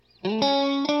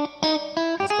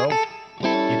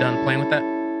done playing with that?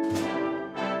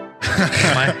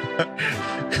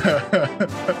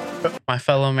 My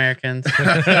fellow Americans.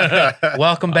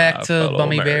 Welcome back to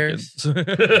Bummy Bears.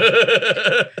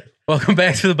 Welcome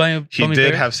back to the Bummy He Bears.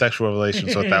 did have sexual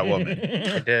relations with that woman.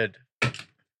 I did.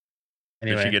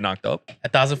 Anyway, Did she get knocked up?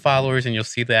 1,000 followers and you'll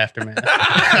see the aftermath.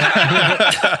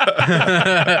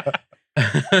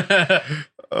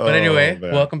 But anyway,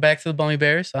 welcome back to the Bummy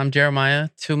Bears. I'm Jeremiah.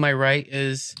 To my right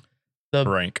is the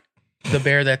Rank.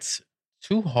 bear that's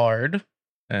too hard.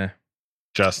 I'm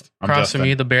Across from Justin.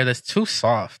 me, the bear that's too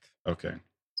soft. Okay.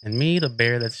 And me, the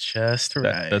bear that's just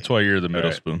right. That's why you're the middle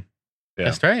Right. spoon. Yeah.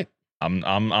 That's right. I'm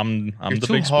You're the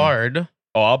too big spoon. hard.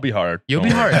 Oh, I'll be hard. You'll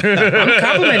Don't be worry. hard. I'm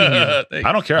complimenting you. Thank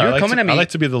I don't care. You're I coming at me. I like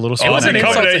to be the little It I spoon. wasn't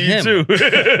wasn't an coming insult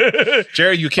at to you too.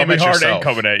 Jerry, you came I'll be at hard yourself. and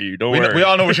coming at you. Don't We worry.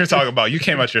 all know what you're talking about. You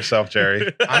came at yourself,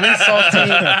 Jerry. I'm insulting.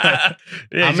 Yeah,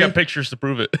 I'm he's in- got pictures to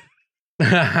prove it.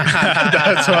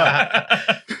 That's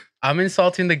why. I'm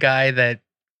insulting the guy that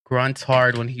grunts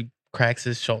hard when he cracks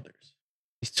his shoulders.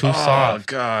 He's too Oh, soft.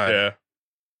 God. Yeah.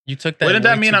 You took that. Wouldn't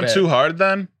that way mean I'm bad. too hard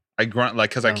then? I grunt like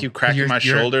because I No. keep 'Cause cracking you're- my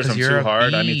you're- shoulders. 'cause I'm you're too a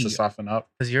hard. I need bee. to soften up.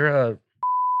 Because you're a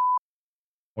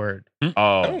word.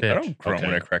 Oh, I don't grunt okay.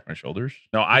 when I crack my shoulders.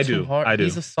 No, I You're too do. hard. I do.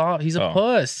 He's a soft. He's a Oh.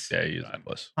 puss. Yeah, he is a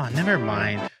puss. Oh, never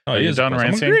mind. Oh, Are he you is a done puss. I'm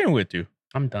ranting? agreeing with you.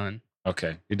 I'm done.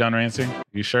 Okay. You done ranting?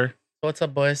 You sure? So what's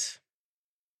up, boys?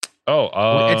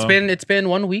 Oh, It's been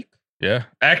 1 week. Yeah.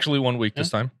 Actually, 1 week this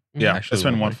time. yeah. actually It's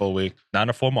been one week. full week. Not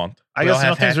a full month. I We all guess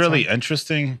have nothing's hats really on.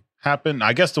 interesting happened.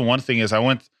 I guess the one thing is I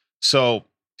went. So,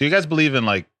 do you guys believe in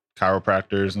like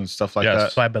chiropractors and stuff like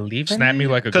Yes. So I believe in Snap me it?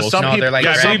 like a 'Cause ghost. some No, people, they're like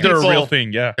yeah, I dragons. believe they're a real people-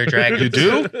 thing. Yeah. They're dragons. You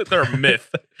do? They're a myth.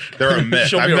 They're a myth.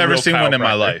 Show me I've a never real seen one in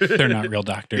my chiropractor. life. They're not real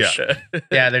doctors. Yeah.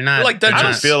 Yeah, they're not. Like they're that I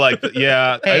don't not- feel like,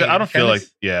 yeah, Hey, I don't feel like,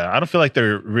 Dennis. I don't feel like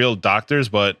they're real doctors,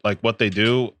 but like what they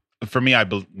do, for me, I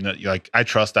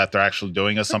trust that they're actually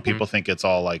doing it. Some Mhm. people think it's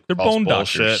all like They're false bone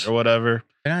bullshit doctors. or whatever.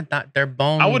 They're not. They're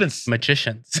bone. I wouldn't s-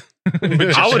 magicians.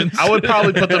 I would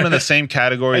probably put them in the same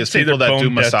category I'd as say people they're that do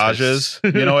bone massages.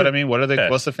 dentists. You know what I mean? What are they?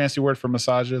 Yeah. What's the fancy word for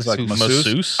massages? Like Masseuse.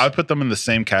 masseuse. I would put them in the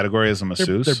same category as a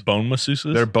masseuse. They're bone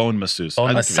masseuses. They're bone masseuse.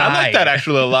 Bone I massage. like that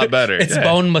actually a lot better. It's Yeah.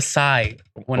 bone Masai.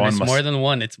 When Bone it's mas- more than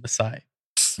one, it's Masai.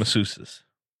 masseuses.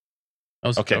 I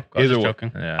was Okay, joke. I was either just way.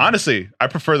 joking. Yeah. Honestly, I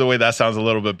prefer the way that sounds a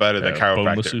little bit better than Yeah, bone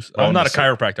chiropractor. masseuse. Bone I'm not a massa-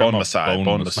 chiropractor. Bone I'm a massage.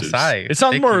 Bone masseuse. Masai. It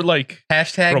sounds Thank more you. like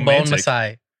Hashtag bone romantic.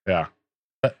 Masai. Yeah.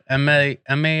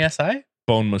 M-A-S-I?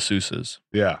 bone masseuses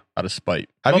Yeah. out of spite.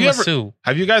 Have Bone you ever? masseur.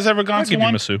 Have you guys ever gone I'll to give you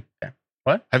one? masseur.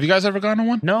 Have you guys ever gone to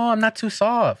one? No, I'm not too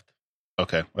soft.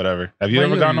 Okay, whatever. Have you Wait,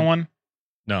 ever gone to wait. one?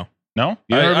 No. No.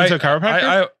 You ever been to a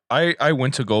chiropractor? I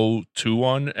went to go to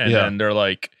one, and Yeah. then they're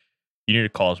like, "You need to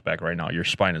call us back right now. Your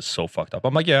spine is so fucked up."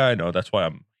 I'm like, "Yeah, I know. That's why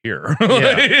I'm here."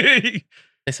 Yeah,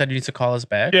 They said you need to call us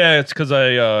back. it's because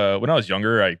I when I was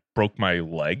younger, I broke my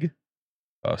leg,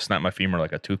 snapped my femur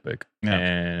like a toothpick, Yeah.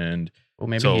 and Well,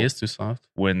 maybe So- he is too soft.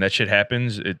 when that shit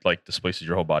happens, it like displaces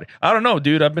your whole body. I don't know,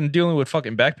 dude. I've been dealing with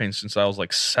fucking back pain since I was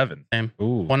like 7.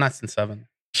 Ooh. Well, not since 7.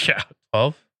 Yeah,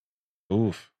 12.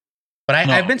 Oof. But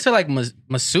No. I've been to like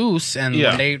masseuse, and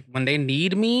Yeah. when they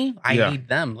need me, I Yeah. need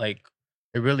them. Like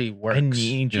it really works. I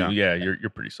need you. Yeah. Yeah, you're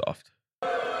pretty soft.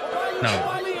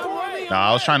 No, No,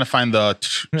 I was trying to find the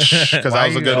because that Why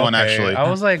was a you- good one okay. actually. I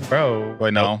was like, bro,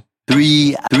 Wait, no,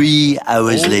 3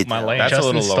 hours Oh, later. my lane. that's a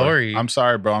Justin's little lower. story. I'm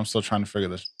sorry, bro. I'm still trying to figure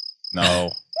this.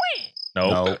 No, No,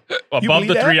 no. above believe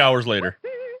the that? 3 hours later.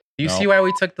 do you No. see why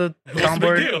we took the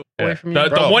soundboard away Yeah. from The, you?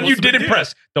 the Bro, one you what's the big didn't deal?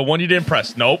 press. The one you didn't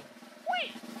press. Nope.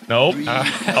 Nope.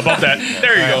 Above that.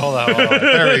 There you go. Hold on.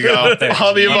 There we go. There.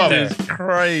 All the above. Jesus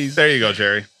Christ. There you go,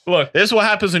 Jerry. Look. This is what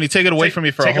happens when you take it away from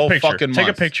me for a take whole picture. fucking month. Take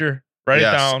a picture. Write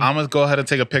Yes, it down. I'm gonna go ahead and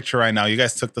take a picture right now. You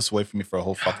guys took this away from me for a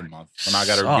whole fucking month, and I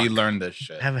gotta Suck. relearn this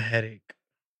shit. I have a headache.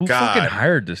 Who God. fucking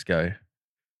hired this guy?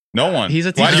 No one. He's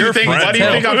a Why do you teacher. think? Friend, Why do you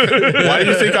think? bro. Why do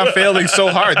you think I'm failing so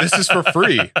hard? This is for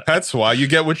free. That's why you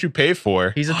get what you pay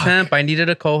for. He's a temp. I needed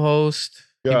a co-host.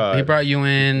 He God. brought you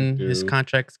in. His Dude.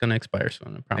 contract's gonna expire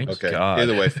soon. I promise. Okay. God.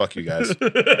 Either way, fuck you guys.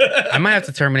 I might have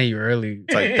to terminate you early.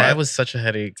 like that that. was such a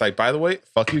headache. It's like, by the way,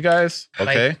 fuck you guys.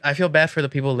 Okay. Like, I feel bad for the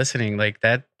people listening. Like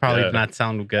that probably Yeah. did not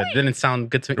sound good. Didn't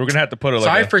sound good to me. We're gonna have to put it like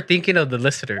Sorry a, for thinking of the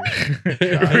listener.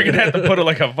 we're gonna have to put it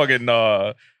like a fucking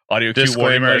audio cue warning.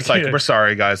 Disclaimer. It's like we're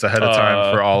sorry, guys, ahead of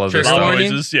time for all of this trigger stuff. warning?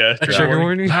 noises. Yeah. A trigger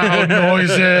warning. Loud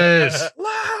noises.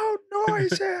 Loud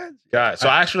noises. Yeah. So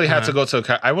I actually had to go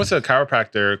to. I went to a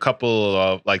chiropractor a couple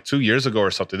of like 2 years ago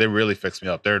or something. They really fixed me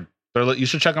up. They're. You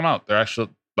should check them out. They're actually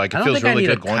like it I don't feels think I really need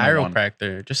a good going to one.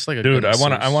 chiropractor. Just like a Dude, good I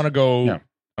want masseuse. to go. Yeah.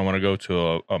 I want to go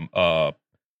to a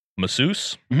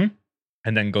masseuse, Mhm.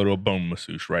 and then go to a bone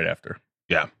masseuse right after.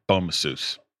 Yeah, bone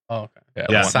masseuse. Oh, okay. Yeah,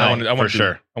 Yeah, I no, want for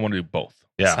sure. I want to do both.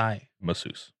 Yeah. Masai.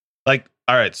 Masseuse. Like,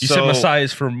 all right. You so said Masai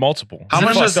is for multiple. How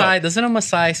much is Doesn't a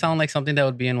Masai sound like something that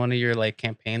would be in one of your like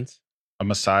campaigns? a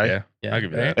Masai? Yeah, Yeah, I'll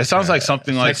give you right? that. It sounds like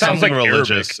something like sounds something like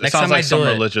religious. Arabic. It Next sounds time like I some do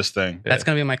it. religious thing. That's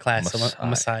gonna be my class. A Masai.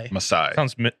 Masai. Masai.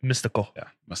 Sounds mystical. Yeah,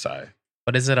 Masai.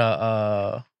 But is it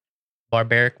a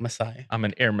barbaric Masai? I'm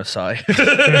an air Masai.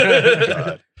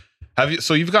 God. Have you?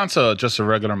 So you've gone to just a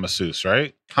regular masseuse,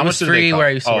 right? How It much was did free they cost? where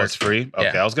I used to Oh, work. it's free.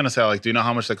 Okay, Yeah. I was gonna say, like, do you know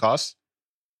how much they cost?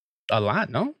 A lot,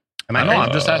 no? Am I I know. crazy?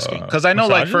 I'm just asking because I know,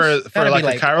 like, massages? for Gotta be like a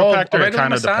like, chiropractor, a it regular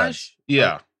kind of massage? depends.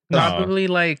 Yeah. Probably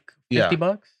like Yeah.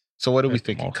 $50. So what are we That's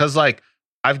thinking? most. Because like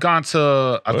I've gone to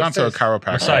a this?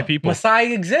 chiropractor. Masai people.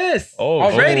 Masai exists Oh,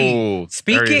 already. Oh,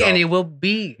 Speak there you it go. and it will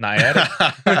be. Naiad.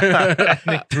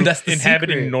 That's the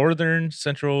Inhabiting secret. northern,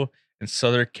 central, and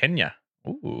southern Kenya.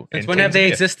 Ooh. Since and when have they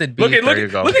Tanzania. existed? B? Look at There you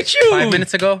go. look at you. 5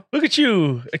 minutes ago. Look at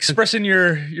you expressing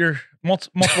your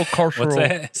multiple cultural. What's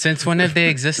that? Since when have they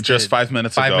existed? Just 5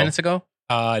 minutes 5 ago. minutes ago.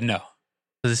 No.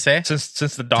 Does it say?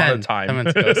 Since the dawn 10 of time. 10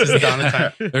 minutes ago. Since the dawn of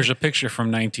time. There's a picture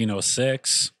from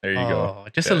 1906. There you go. Oh,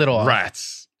 just Yeah. a little off.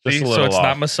 Rats. Just See, a so little it's off.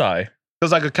 not Masai.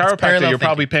 Because like a chiropractor, parallel you're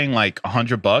probably paying like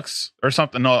 $100 or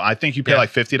something. No, I think you pay Yeah. like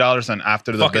 $50, and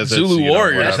after the Fucking visit, Zulu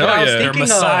Warriors. That's Hell what I was yeah. They're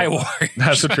thinking Maasai of. warriors.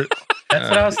 That's the truth. That's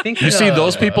what I was thinking. You see of.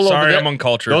 those people over Sorry, there? I'm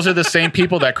uncultured. Those are the same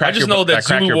people that crack I just your, know that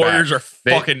crack Zulu your Warriors back. are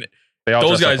They- fucking. They all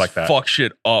Those dress guys up like that. fuck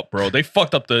shit up, bro. They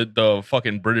fucked up the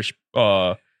fucking British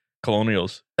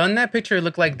colonials. Doesn't that picture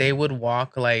look like they would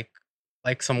walk like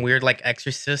some weird like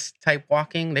exorcist type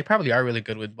walking? They probably are really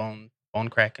good with bone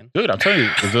cracking. Dude, I'm telling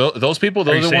you, those people, Are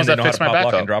those you are the saying ones they that know how fix to my pop back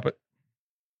lock up. and drop it?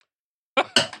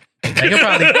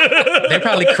 They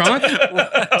probably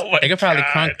crunk. Oh my They could probably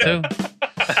God. crunk too.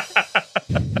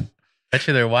 Bet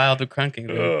you they're wild with crunking.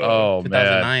 Dude. Oh, man.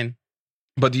 2009.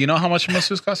 But do you know how much a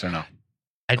masseuse costs or no?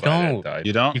 I don't.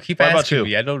 You don't? You keep What about asking you?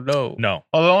 me. I don't know. No.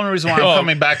 Well, the only reason why I'm Oh.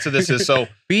 coming back to this is so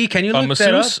B, can you A look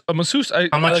that up? masseuse.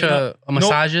 How much a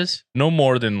massage is? No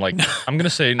more than like. I'm gonna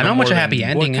say. No I know how much more a happy than-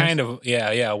 ending What is. kind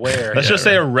of, where? let's just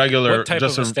say a regular, What type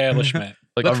just of a, establishment?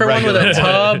 like Look a for one with a regular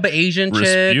tub, Asian chicks,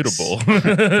 Reputable.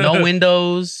 no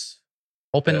windows,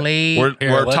 open Yeah. late.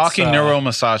 We're let's, talking neuro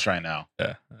massage right now.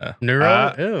 Yeah.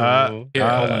 Neuro. Ew. Ew. Here,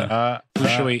 hold on. Who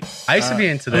should we? I used to be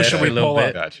into who that should for we a little pull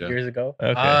bit up? Gotcha. years ago.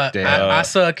 Okay. Damn.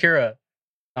 Asa Akira.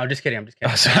 No, I'm just kidding. We'll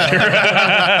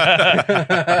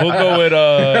go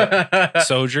with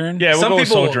Sojourn? Yeah, we'll Some go with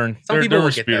people- Sojourn. some They're people will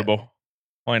get that. reputable.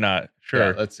 Why not?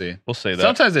 Sure. Yeah, let's see. We'll say that.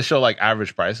 Sometimes they show like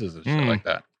average prices and shit Mm. like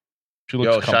that. She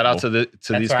looks Yo, shout out to comfortable.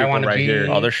 to That's these where I people wanna right be. here.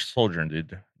 Oh, they're Sojourn,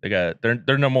 dude.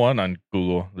 They're number one on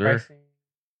Google. They're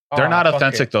They're not fuck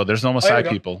authentic it. though. There's no here we Maasai go.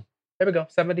 people. There we go.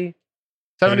 70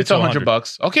 70 to 100 $100.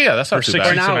 bucks. Okay, yeah, that's for not too 60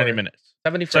 bad. an to hour. 90 minutes.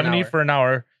 70 for 70 an hour. for an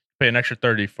hour. Pay an extra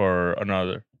 30 for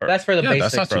another. or That's for the Yeah, basic.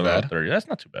 that's not for too another bad. 30. That's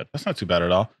not too bad. That's not too bad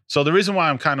at all. So the reason why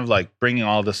I'm kind of like bringing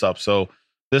all this up. So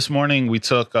this morning we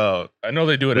took I know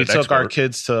they do it. we at took our Export.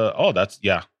 kids to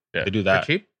Yeah. they do For that.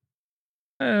 cheap.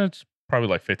 It's probably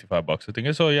like $55, I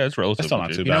think. So yeah, it's relatively That's not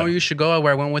cheap. too You know bad. where you should go?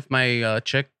 Where I went with my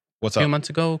chick What's a few up? months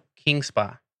ago? King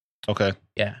Spa. Okay.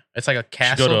 Yeah. It's like a go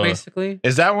castle, to- basically.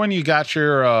 Is that when you got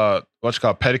your what's it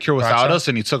called pedicure without Rock us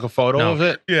and you took a photo No. of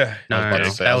it? Yeah. No, I was no, about no.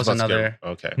 to say, That I was about to another. get-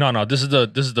 Okay. No. This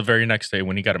is the very next day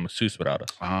when he got a masseuse without us.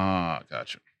 Ah,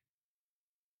 gotcha.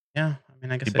 Yeah. I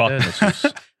mean, I guess He I bought did. the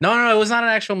masseuse. No, it was not an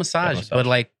actual massage, massage. but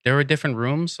like there were different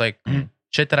rooms, like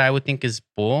shit that I would think is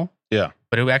bull. Yeah.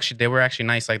 But they were actually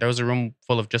nice. Like there was a room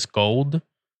full of just gold. It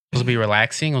was to be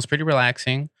relaxing. It was pretty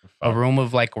relaxing. A room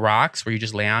of like rocks where you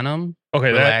just lay on them,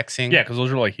 Okay. relaxing. Yeah, because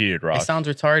those are like heated It rocks. sounds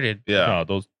retarded. Yeah. No,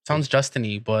 those Sounds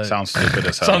Justin-y, but Sounds stupid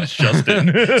as hell. sounds Justin.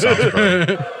 Sounds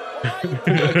brilliant.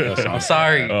 I'm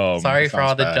sorry. Sorry for sounds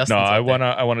all the bad. Justins. No, I out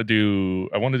there.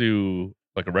 wanna do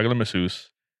like a regular masseuse,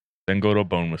 then go to a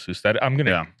bone masseuse. That I'm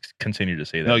gonna Yeah. continue to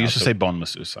say that. No, now. you should So say bone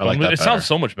masseuse. I bone like ma- that It better. sounds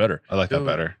so much better. I like that Dude.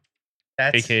 better.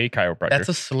 That's AKA chiropractor. that's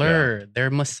a slur. They're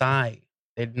Maasai.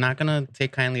 They're not gonna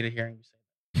take kindly to hearing you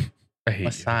say I hate you.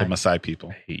 Maasai. The Maasai people.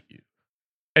 I hate you.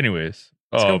 Anyways,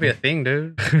 It's gonna be a thing,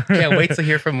 dude. Can't wait to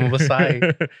hear from a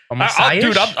Maasai. A Maasai?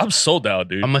 dude, I'm so down,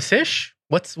 dude. A Maasish?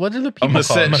 What are the A people called?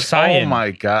 Maasai. Masaian. Oh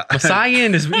my god.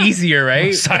 Masaian is easier, right?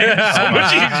 Masaian is so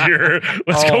much easier.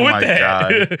 Let's Oh go with my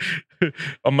that.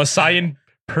 A Masaian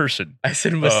person, I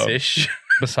said Maasish.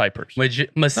 Masai person.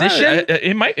 Maasician?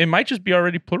 It might just be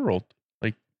already plural,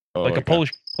 like Oh, like a okay.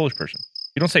 Polish person.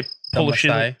 You don't say The Polish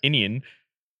Maasai. Indian.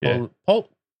 Yeah,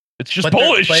 it's just But they're-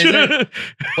 Polish. but is it-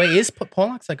 Wait, is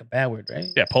Polak's like a bad word, right?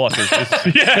 Yeah, Polak is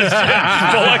yes.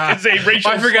 Polak is a racial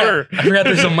I forgot. slur. I forgot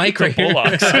there's a mic The right here.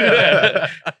 Polacks.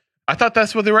 I thought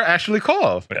that's what they were actually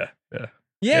called. Yeah.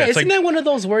 Yeah, it's isn't like- that one of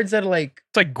those words that like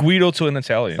It's like Guido to an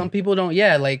Italian. some people don't?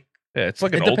 Yeah, like Yeah, it's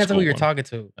like it an old depends on school who you're one. talking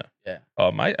to. Yeah,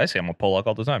 I say I'm a Polak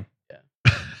all the time.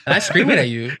 and I scream it at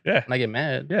you. Yeah. and I get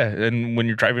mad. Yeah, and when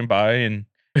you're driving by and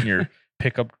your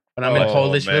pickup, When I'm in a Oh,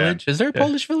 Polish man. village, is there a Yeah.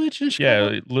 Polish village in yeah, Chicago?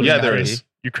 literally Yeah, there Ukrainian- is.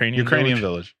 Ukrainian village.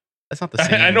 village. That's not the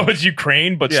same. I know it's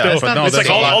Ukraine, but Yeah, still, it's not- no, it's like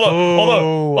there's a lot.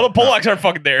 all the Polacks are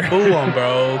fucking there. Boo 'em,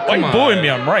 bro. Why Come you on. booing me?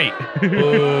 I'm right.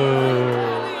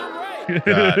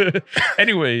 God.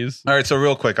 Anyways, All right, so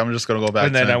real quick, I'm just gonna go back.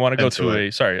 and then I want to go into to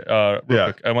it. real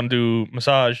Yeah. quick. I want to do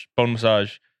massage, bone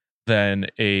massage, then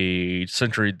a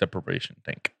sensory deprivation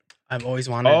tank. I've always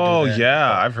wanted. Oh to do that.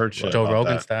 yeah, I've heard shit Joe about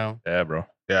Rogan that. style. Yeah, bro.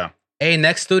 Yeah, Hey,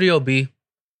 next studio B.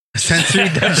 Sensory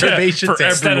deprivation For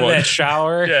tank. Instead of everyone. that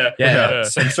shower, Yeah.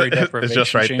 sensory It's deprivation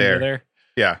just right chamber there.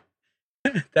 there.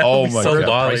 That Oh would be my so God.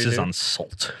 baller, Prices dude. on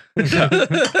salt.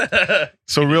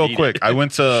 So real Eat quick, it. I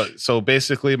went to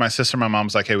basically my sister, and my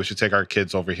mom's like, hey, we should take our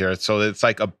kids over here. So it's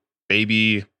like a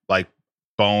baby like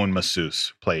bone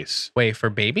masseuse place Wait, for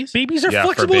babies? Babies are Yeah, for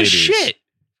flexible as babies. shit.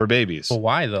 for babies. But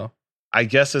why though? I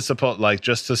guess it's supposed like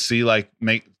just to see like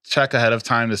check ahead of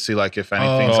time to see like if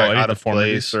anything's Oh, like any out of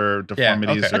deformities? place or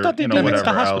deformities okay. I or thought they you know did that at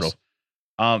whatever the else.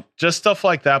 hospital. Just stuff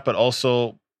like that, but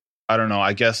also I don't know.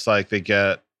 I guess like they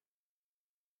get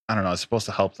I don't know. It's supposed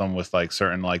to help them with like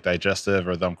certain like digestive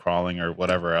or them crawling or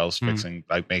whatever else, Hmm. fixing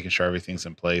like making sure everything's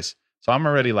in place. So I'm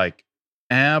already like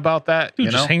about that. Dude,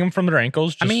 you know, just hang them from their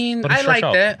ankles. I just mean, let 'em I stretch like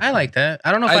out. that. I like that.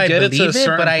 I don't know if I I, get it to a believe it,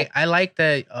 certain but I like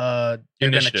that you're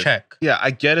gonna Initiative. check. yeah,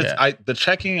 I get it. Yeah. The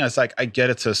checking is like I get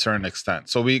it to a certain extent.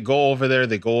 So we go over there,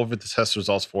 they go over the test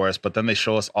results for us, but then they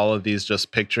show us all of these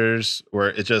just pictures where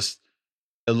it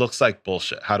looks like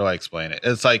bullshit. How do I explain it?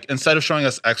 It's like instead of showing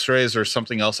us x-rays or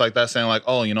something else like that, saying like,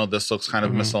 oh, you know, this looks kind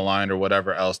of Mhm. misaligned or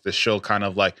whatever else, they show kind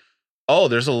of like, oh,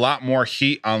 there's a lot more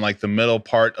heat on like the middle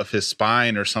part of his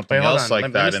spine or something Wait, hold else on. like Let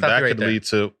me that. And stop that you right could there. lead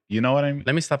to, you know what I mean?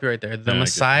 Let me stop you right there. The Yeah, I get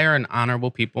Messiah are an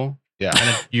honorable people, Yeah. and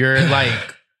if you're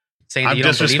like saying that I'm you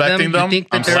don't believe disrespecting them, them? you think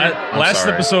that I'm they're sorry. Last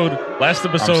sorry. episode.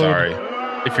 I'm sorry.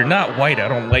 If you're not white, I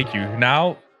don't like you.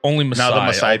 Now only Maasai, Now the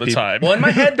Maasai all the people- time. well in my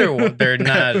head they're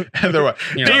not. And they're like,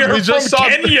 You know, They're we just from saw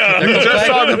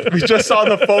Kenya. we just saw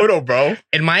the photo, bro.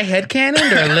 In my head canon,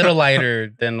 they're a little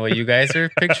lighter than what you guys are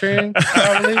picturing.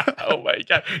 Probably. Oh my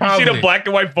god! You Probably. seen a black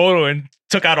and white photo and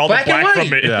took out all Black the and black white.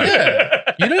 from it. Yeah.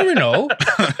 You don't even know.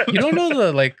 You don't know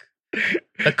the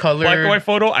color. Black and white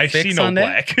photo. I fix see no on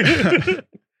black.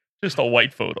 Just a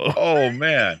white photo. Oh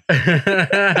man.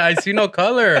 I see no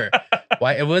color.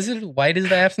 Why was it? White is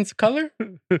the absence of color.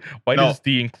 White No. is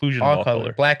the inclusion All of all color.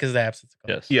 color. Black is the absence of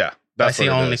color. Yes. Yeah. I That's see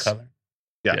what it only is. color.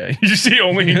 Yeah. You see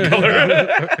only in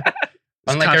color.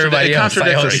 Unlike contradic- everybody it else,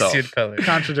 I contradicts only itself. see it color. It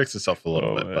contradicts itself a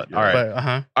little Oh, bit, man. but Yeah. all right.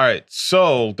 But All right.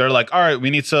 So they're like, all right,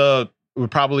 we're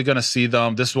probably going to see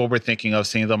them. This is what we're thinking of,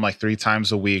 seeing them like 3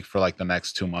 times a week for like the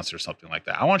next 2 months or something like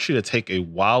that. I want you to take a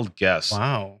wild guess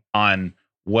wow. on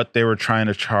what they were trying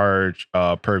to charge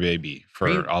per baby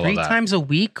for all three of that. times a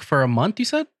week for a month, you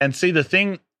said? And see, the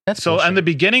thing, That's so in bullshit. the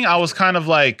beginning, I was kind of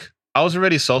like, I was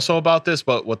already so-so about this,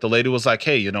 but what the lady was like,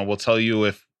 hey, you know, we'll tell you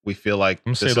if we feel like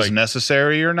I'm this saying, is like-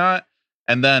 necessary or not.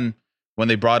 And then when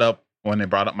they brought up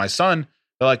my son,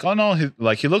 they're like, oh no,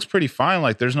 he looks pretty fine.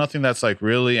 Like there's nothing that's like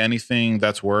really anything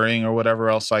that's worrying or whatever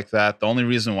else like that. The only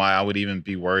reason why I would even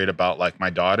be worried about like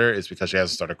my daughter is because she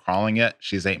hasn't started crawling yet.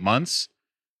 She's 8 months.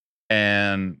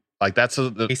 And like that's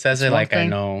he says that's it one like I thing.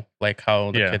 know, like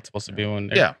how the Yeah. kid's supposed to be when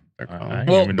they're, Yeah. they're I calling. didn't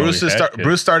Well, even know he Bruce had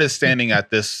started standing at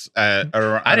this I didn't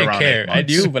around care. 8 I months.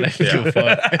 knew, but I didn't give a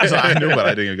fuck. So I knew, but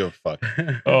I didn't give a fuck.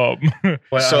 Well,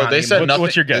 So I'm not they even- said What- nothing.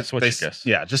 what's your guess? What's they- your guess?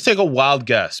 Yeah, just take a wild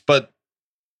guess. But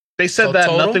they said So that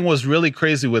total? nothing was really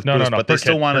crazy with No, Bruce, no, but they per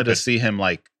still kid, wanted per to kid. see him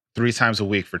like 3 times a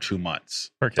week for 2 months.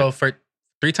 So for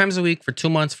 3 times a week for 2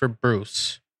 months for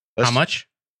Bruce, how Let's- much?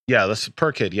 Yeah, that's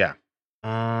per kid. Yeah,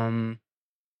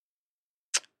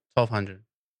 1,200.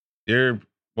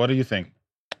 what do you think?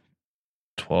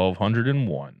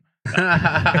 1,201.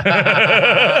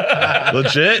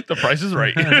 Legit, The price is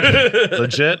right.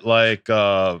 legit. Like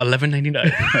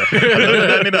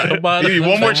 11.99. Come on, give you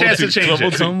one more chance to change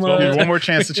it. Give you one more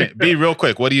chance to change. Be real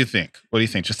quick. What do you think? What do you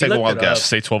think? Just take a looked wild it up. guess.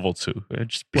 Say 1,202.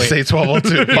 Just Say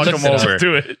 1202. Fuck him over.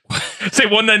 Do it. Say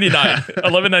 199.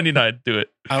 11.99. Do it.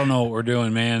 I don't know what we're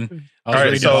doing, man. I All was right,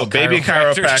 reading so about baby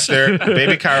chiropractors.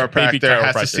 baby chiropractor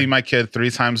has to chiropractor. see my kid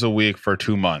 3 times a week for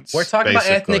 2 months. We're talking about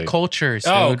basically. ethnic cultures.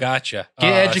 Oh, dude. gotcha.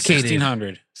 Get educated.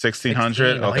 1,600.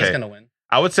 1,600. Oh, he's Okay. gonna win.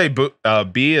 I would say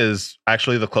B is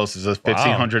actually the closest. It's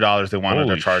 $1,500 they wanted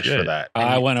Holy to charge shit. for that.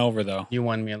 I went over though. You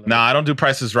won me a little. Nah, I don't do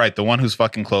prices right. The one who's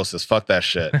fucking closest. Fuck that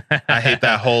shit. I hate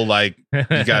that whole like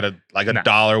you gotta like a Nah.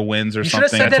 dollar wins or You should've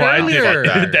something. said that That's why I earlier.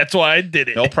 did Fuck it. that. That's why I did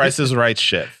it. No prices right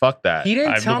shit. Fuck that. He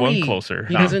didn't I'm tell the one me. closer.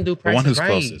 He No. doesn't do The prices one who's right.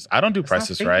 closest. I don't do That's not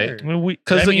prices fair. right. Well,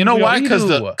 Because I mean, you know we why? all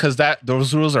do. Because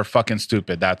those rules are fucking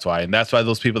stupid. That's why, and that's why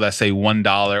those people that say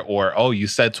 $1 or oh you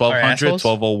said 1,200, assholes?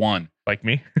 1,201. like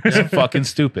me. It's fucking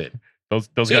stupid. Those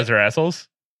guys are assholes.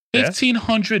 Yeah.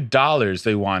 $1,500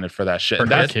 they wanted for that shit. Per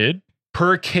And that's kid.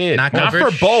 per kid, Not not for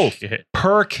coverage? both. Shit.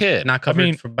 Per kid. Not covered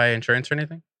mean- by insurance or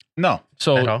anything. No, At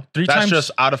So all? three that's times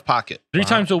just out of pocket. three Wow.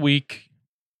 times a week.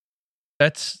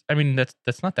 That's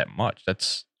not that much.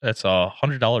 That's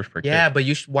 $100 per kid. Yeah, but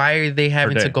why are they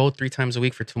having day. to go 3 times a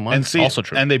week for 2 And months? see, Also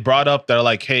true. and they brought up, they're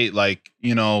like, hey, like,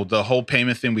 you know, the whole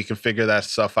payment thing, we can figure that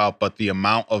stuff out, but the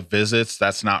amount of visits,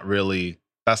 that's not really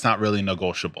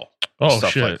negotiable. Oh,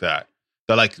 Stuff shit. like that.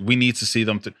 They're like, we need to see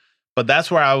them. But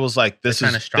that's where I was like, this They're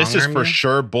trying is to this is strong-arm for you?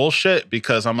 sure bullshit,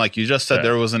 because I'm like, you just said Yeah.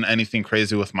 there wasn't anything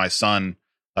crazy with my son.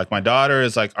 Like my daughter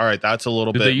is like, all right, that's a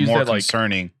little Did they bit use more that, like,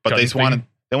 concerning, but gun they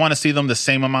thing? want to see them the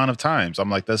same amount of times. I'm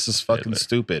like, this is fucking but-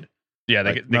 stupid. Yeah,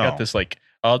 they Like, got no. this like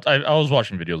I was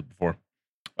watching videos before.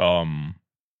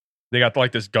 They got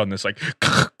like this gun that's like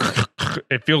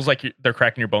it feels like they're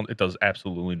cracking your bone. It does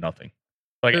absolutely nothing.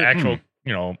 Like actual,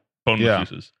 bone Yeah.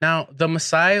 reduces. Now, the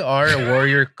Maasai are a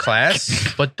warrior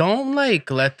class, but don't like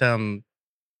let them,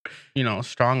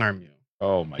 strong arm you.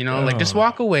 Oh my Like just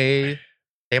walk away.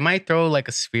 They might throw like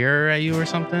a spear at you or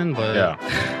something, but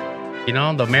yeah.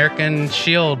 the American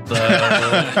shield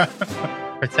will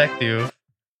protect you.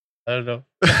 I don't know.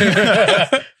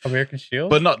 American shield?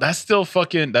 But no, that's still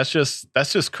fucking. That's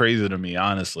just crazy to me,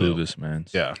 honestly. Buddhist, man.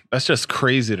 Yeah, that's just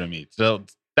crazy to me. So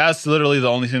that's literally the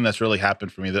only thing that's really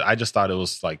happened for me. That I just thought it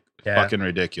was like Yeah. fucking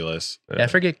ridiculous. Yeah,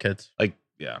 forget kids. Like,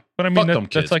 yeah, But I mean, Fuck them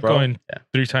that's kids, like bro. going Yeah.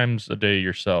 3 times a day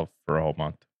yourself for a whole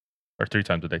month, or 3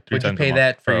 times a day. 3 Would you times pay a month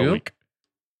that for a you? week.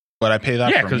 would I pay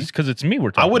that? Yeah, for me? because it's me. We're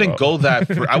I talking. wouldn't about. go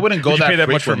that. I wouldn't go Would you that pay that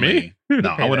much for me? frequently.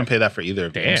 No, Pay I wouldn't that. pay that for either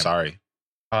of you. I'm Damn. sorry.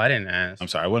 Oh, I didn't ask. I'm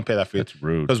sorry. I wouldn't pay that for you. That's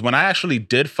rude. Because when I actually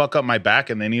did fuck up my back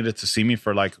and they needed to see me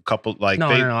for like a couple, like No,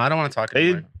 I don't want to talk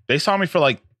anymore. they saw me for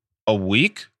like a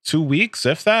week, 2 weeks,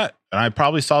 if that, and I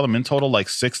probably saw them in total like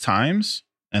 6 times,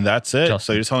 and that's it.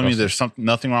 So you're telling me there's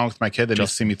nothing wrong with my kid? They need to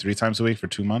see me 3 times a week for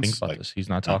 2 months? Think about Like, this. He's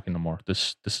not talking no more.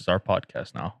 This is our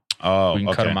podcast now. oh, We can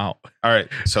okay. cut him out. All right,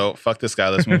 so fuck this guy.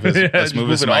 Let's move his Yeah, let's just move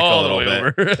his it mic a all the little way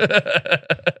bit. over.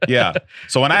 Yeah.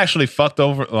 So when I actually fucked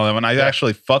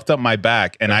up my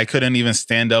back and I couldn't even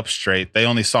stand up straight, they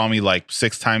only saw me like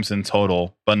 6 times in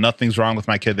total. But nothing's wrong with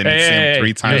my kid. They need to see him 3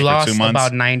 You times for lost 2 months.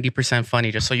 about 90%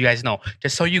 funny, just so you guys know.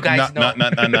 Just so you guys know.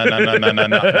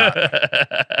 No.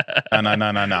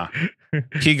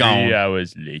 He gone. 3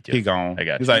 hours later. He gone. I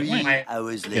got He's you. like, 3 Wait.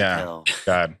 hours later. Yeah.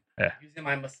 God. Using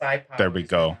my Maasai powers. There we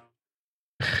go.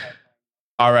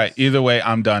 All right. Either way,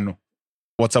 I'm done.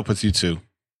 What's up with you two?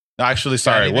 Actually,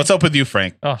 sorry. anything? What's up with you,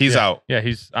 Frank? Oh, He's yeah. out. Yeah,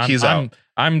 he's out.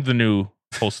 I'm the new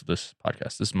host of this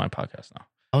podcast. This is my podcast now.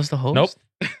 I was the host? Nope.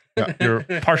 You're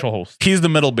partial host. He's the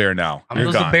middle bear now. I'm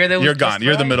You're the gone. bear that was You're just gone.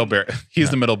 You're the right. middle bear. He's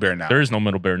the middle bear now. There is no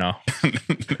middle bear now.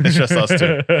 It's just us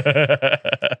two.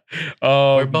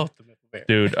 We're both the middle bear.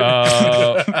 Dude.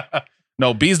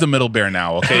 No, B's the middle bear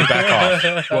now. Okay, back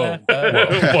off.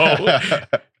 Whoa.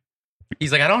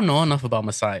 He's like, I don't know enough about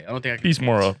Maasai. I don't think I can. He's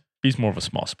more of a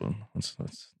small spoon. Let's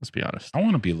be honest. I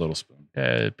want to be a little spoon.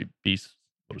 Yeah, B's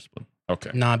little spoon.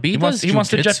 Okay. Nah, B He does wants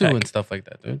to jujitsu jetpack. and stuff like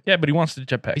that, dude. Yeah, but he wants to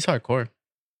jetpack. He's hardcore.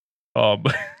 I'm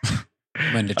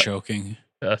into choking.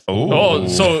 Yes. Ooh. Oh,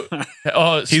 so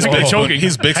He's speaking big of spoon. choking.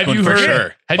 He's big have spoon you for heard,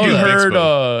 sure. Have Hold you on. Big heard?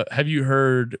 spoon. Have you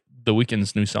heard The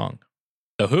Weeknd's new song?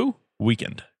 The who?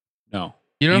 Weekend. No.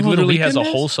 You He know who literally The has a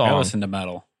Weeknd whole is? I song. listen to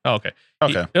metal. Oh, okay.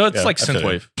 Okay. It's Yeah, like I feel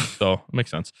synthwave, so it makes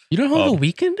sense. You don't know who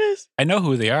The Weeknd is? I know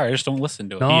who they are. I just don't listen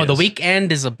to it. No, He The is.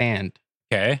 Weeknd is a band.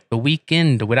 Okay. The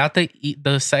Weeknd without the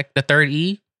the third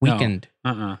E. No. Weeknd.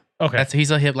 Okay. He's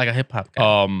a hip hop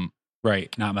guy.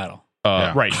 Right. Not metal.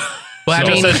 Yeah. Right. But He I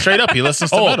just mean, said straight up, he listens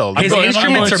to Oh, metal. I'm his going-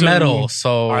 instruments I'm are going to- metal.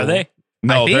 So Are they?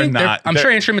 No, I they're think not. I'm They're-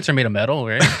 sure instruments are made of metal,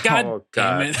 right? God Oh,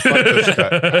 damn God. it. Fuck this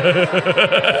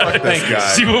guy. Fuck this guy.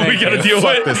 See what we Thank got to you. deal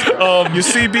Fuck with. this. You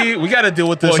see, B, we got to deal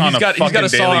with this Well, on he's got fucking a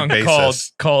song daily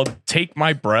called basis. "Take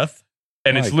My Breath,"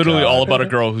 and it's My literally God. all about a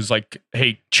girl who's like,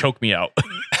 "Hey, choke me out."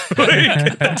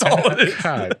 Like, that's all it is.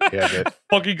 God damn it.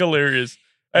 Fucking hilarious.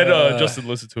 And Justin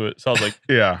listened to it, so I was like,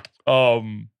 Yeah.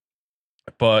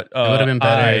 but It would have been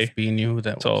better if B knew who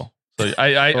that was. So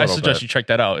I little suggest bit. you check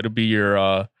that out. It'll be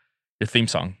your theme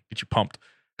song. Get you pumped.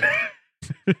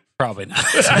 Probably not.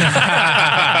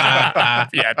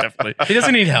 Yeah, definitely. He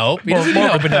doesn't need help. He doesn't need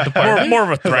help in that More, department. more of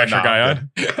a thrasher No, guy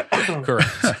I'm on.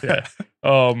 Correct. Yeah.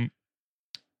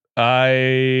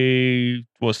 I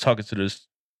was talking to this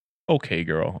okay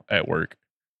girl at work.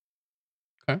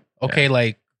 Okay,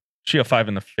 like She a 5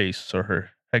 in the face, so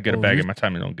I get a Oh, bag you- in my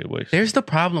time and don't get wasted. there's the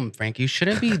problem, Frank. You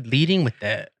shouldn't be leading with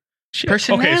that. She,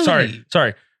 personality. Okay,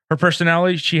 sorry. Her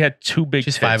personality, she had 2 big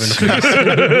She's tits. 5 in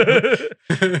the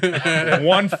face.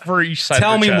 One for each side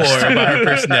Tell of her me chest. more about her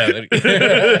personality.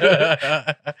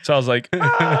 So I was like,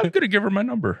 I'm going to give her my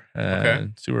number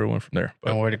and see where it went from there.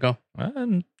 And where to go?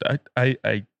 I'm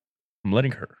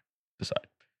letting her decide.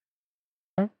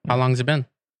 How long has it been?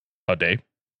 A day?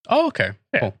 Oh, okay.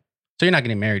 Yeah. Cool. So you're not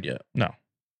getting married yet? No.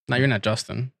 No, you're not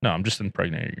Justin. No, I'm just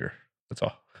impregnating her. That's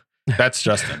all. That's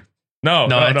Justin. No,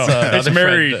 No, no. it's, It's other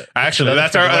Mary. friend. Actually,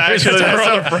 that's our That's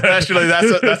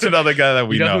that's another guy that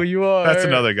we You know know. who you are. That's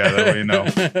another guy that we know.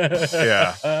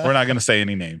 Yeah, we're not gonna say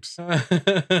any names.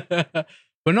 But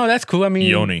no, that's cool. I mean,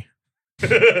 Yoni.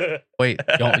 Wait,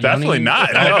 Definitely Yoni?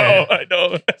 not. I No. know. I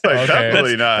know. It's like, Okay.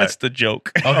 definitely not. That's the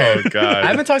joke. Okay. Oh god. I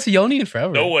haven't talked to Yoni in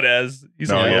forever. No one has. He's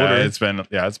no, a yeah, loader. it's been a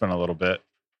little bit.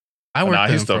 I But worked nah,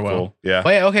 with he's him still for a while. cool. Yeah.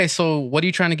 Wait, okay. So what are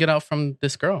you trying to get out from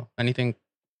this girl? Anything?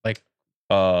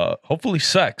 Hopefully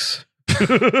sex. Boo.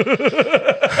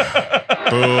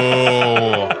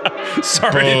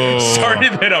 Sorry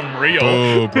that I'm real.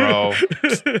 Boo, bro.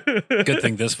 Good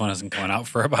thing this one isn't coming out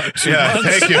for about 2 Yeah,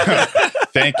 months. thank you.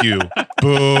 Thank you.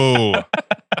 Boo.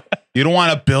 You don't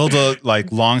want to build a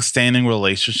long-standing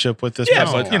relationship with this Yeah,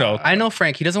 person? but, you know, I know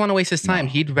Frank. He doesn't want to waste his time.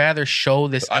 He'd rather show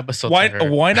this episode to her.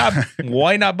 Why not?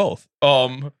 Why not both?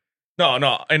 No.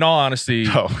 In all honesty,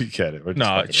 Oh, we get it. We're just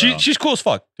no. fucking around. She's cool as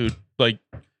fuck, dude. Like,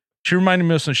 she reminded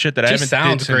me of some shit that I She haven't.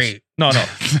 sounds did since, great. No.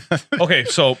 Okay,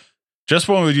 so Just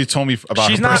when you told me about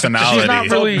she's her not.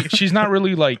 personality. She's not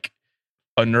really like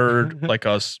a nerd like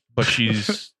us, but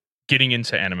she's getting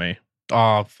into anime.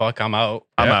 Oh fuck, I'm out.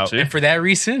 I'm Yeah, out. see? And for that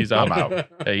reason, He's out. I'm out.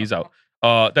 Yeah, he's out.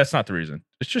 That's not the reason.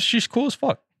 It's just she's cool as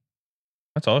fuck.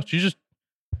 That's all. She's just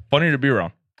funny to be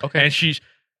around. Okay. And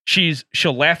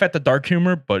she'll laugh at the dark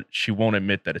humor, but she won't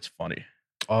admit that it's funny.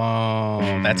 Oh,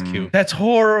 that's cute. That's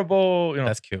horrible. You know,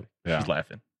 That's cute. Yeah. she's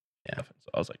laughing. Yeah. Laughing. So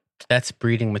I was like, That's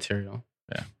breeding material.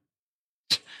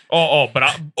 but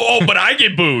I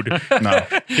get booed. No,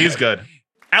 he's good.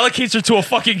 Allocates her to a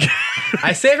fucking.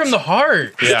 I say it from the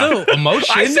heart. Yeah. Still,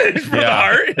 emotion. I said it from the Yeah.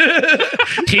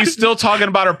 heart. He's still talking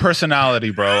about her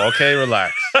personality, bro. Okay,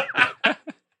 relax.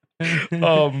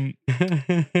 Nah,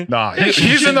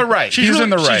 He's in the right. He's in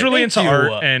the right. She's really into Thank you.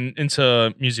 art and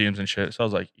into museums and shit. So I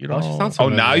was like, you know, Oh, she sounds so Oh,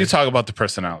 now familiar. you talk about the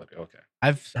personality. Okay.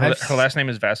 her last name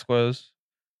is Vasquez.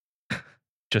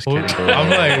 Just Oh, kidding.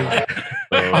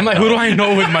 I'm like, who do I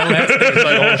know with my last name? It's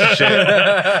like,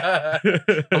 oh,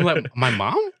 shit. I'm like, my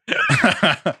mom?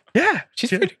 Yeah,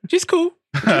 She's cool.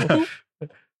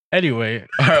 Anyway.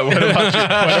 All right. What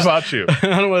about you? I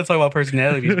don't want to talk about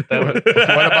personalities. But that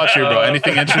What about you, bro?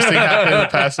 Anything interesting happened in the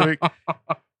past week?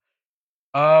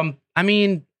 I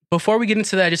mean, before we get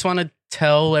into that, I just want to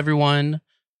tell everyone,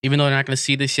 even though they're not going to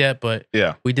see this yet, but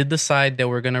Yeah. we did decide that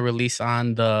we're going to release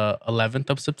on the 11th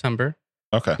of September,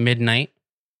 Okay. midnight.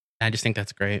 I just think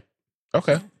that's great.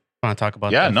 Okay. I want to talk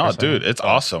about Yeah. that. No, for a second. dude, it's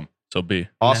awesome. So B.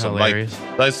 Awesome. Like, Hilarious.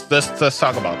 let's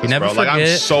talk about this, never bro. Like, I'm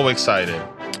forget. so excited.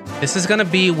 This is going to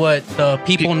be what the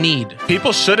people need.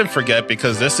 People shouldn't forget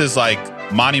because this is like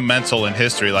monumental in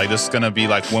history. Like, this is gonna be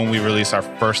like when we release our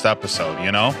first episode.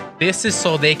 You know? This is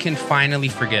so they can finally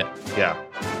forget. Yeah.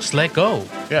 Just let go.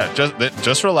 Yeah.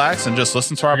 Just relax and just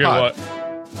listen to our Forget pod.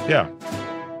 what? Yeah.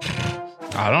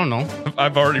 I don't know.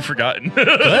 I've already forgotten.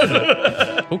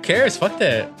 Who cares? Fuck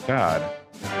that. God.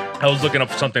 I was looking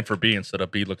up something for B instead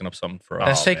of B looking up something for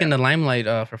That's Oh, taking man. the limelight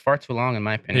for far too long, in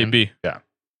my Hey opinion. B. Yeah.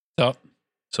 So,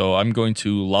 So I'm going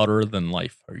to Louder Than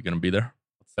Life. Are you going to be there?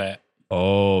 what's that?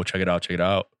 Oh, check it out. Check it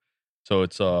out. So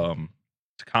it's a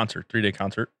concert, 3-day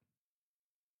concert.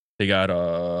 They got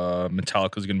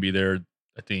Metallica's going to be there.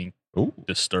 I think Ooh.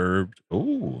 Disturbed.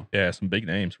 Ooh. Yeah, some big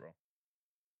names, bro.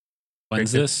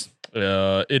 When's this?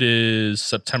 It is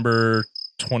September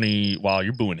 20. Wow,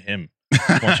 you're booing him.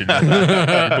 I want you to know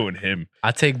that. You're booing him.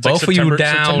 I take It's like both of you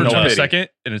down. September No pity. 22nd,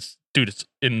 and it's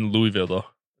in Louisville though.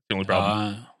 The only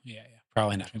problem. Yeah.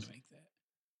 Probably not going to make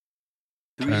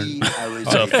that. 3 hours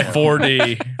It's a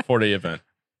later. 4-day event.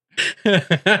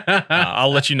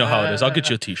 I'll let you know how it is. I'll get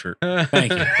you a T-shirt.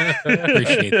 Thank you.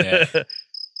 Appreciate that.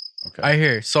 Okay. I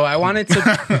hear. So I wanted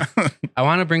to. I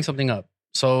want to bring something up.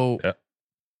 So Yeah.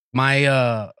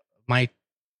 my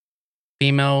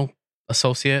female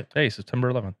associate Hey,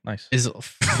 September 11th. Nice. is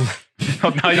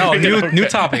Now new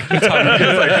topic. New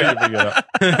topic.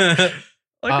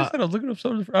 Like I said, I was looking up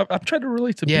something. I'm trying to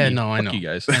relate to. Yeah, B. no, I Fuck know. you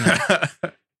guys.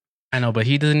 I know, but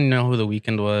he doesn't know who The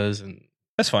Weeknd was, and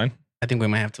That's fine. I think we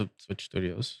might have to switch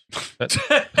studios. That's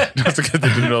because they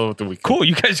didn't know what the week. Cool.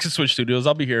 You guys can switch studios.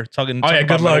 I'll be here talking. Oh yeah, talking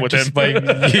good about metal luck. with Just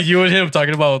him. like you and him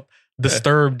talking about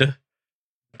Disturbed,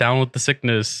 Down with the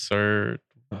Sickness, or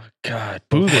Oh, God,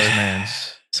 boo this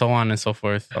man's. so on and so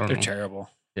forth. I don't They're know. terrible.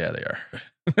 Yeah, they are.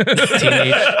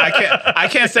 Teenage. I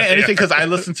can't say anything because I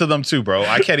listen to them too, bro.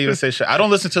 I can't even say shit. I don't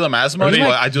listen to them as much, You but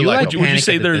like- I do you like like them. Would you Panic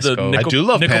say at the they're the Disco. I do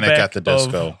love Panic Nickelback at the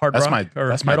Disco. of hard That's rock my or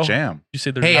that's my metal? jam. You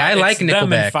say they're Hey, not- I like It's them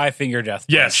and Nickelback. Five Finger Death Punch.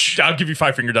 Yes, I'll give you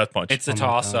Five Finger Death Punch. It's a Oh my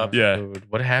toss up. God, Yeah.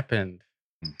 dude, what happened?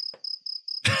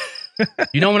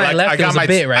 You know when I left, it got was my a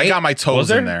bit, right? I got my Was toes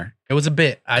there? in there. It was a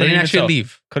bit. I Couldn't didn't even actually tell.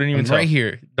 leave. Couldn't even I'm tell. right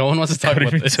here. No one wants to talk Couldn't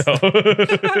about even this.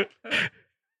 tell.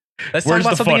 Let's Where's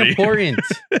talk about the something funny? important.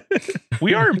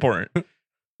 We are important.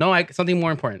 No, something more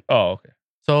important. Oh, okay.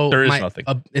 So There is nothing.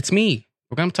 It's me.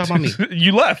 We're gonna talk about me.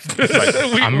 You left.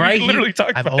 I'm right here. Literally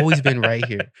talked I've about always it. been right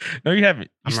here. No, you haven't. You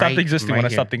I'm stopped right- existing I'm when I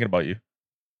right stopped here. thinking about you.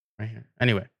 Right here.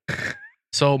 Anyway,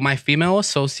 so my female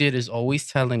associate is always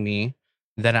telling me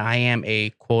that I am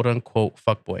a quote unquote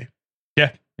fuckboy.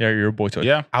 Yeah, you're a boy toy.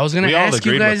 Yeah, I was gonna we all ask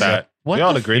you agreed guys with that. what We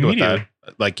all the agreed me with that.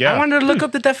 Like, I yeah. wanted to look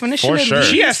up the definition. For at sure. least.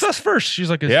 She asked us first. She's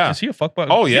like, is he a fuckboy?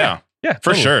 Oh yeah, Yeah,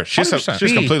 for totally. sure. She's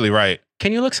 100%. completely right.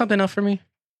 Can you look something up for me?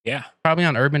 Yeah. Probably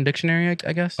on Urban Dictionary,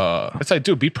 I guess. It's like,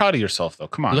 dude, be proud of yourself, though.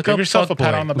 Come on, Look give up yourself a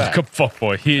pat fuckboy. on the back. Look up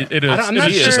fuckboy. It is. I'm not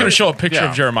He's just sure- going to show a picture Yeah.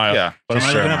 of Jeremiah. Yeah, What am for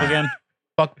I sure, looking up man. again?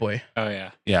 Fuckboy. Oh,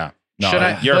 yeah. Yeah, no, Should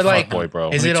I- you're a but, like, fuckboy, bro.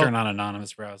 is Let it me a- turn on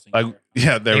anonymous browsing. Like,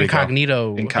 yeah, there we go.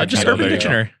 Incognito. Incognito. Just There Urban you go.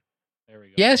 Dictionary. There we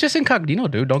go. Yeah, it's just incognito,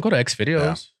 dude. Don't go to X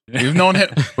videos. We've known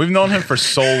him for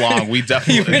so long. We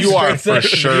definitely, Even you are straight for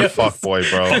to sure videos. fuckboy,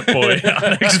 bro. Fuckboy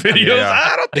on X videos. Yeah.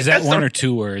 I don't think Is that that's one the- or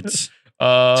two words? 2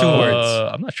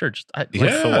 words. I'm not sure. Just Yeah.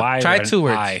 With the Y Try or an 2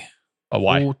 words. I? a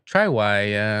Y. Ooh, try Y,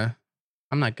 yeah.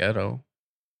 I'm not ghetto.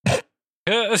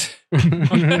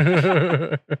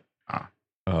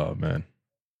 Oh man.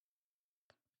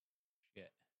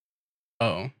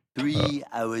 Oh. 3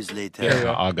 hours later. There we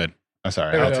go. All good. I'm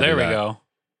sorry. There I we had to There do we that.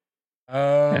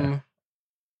 go.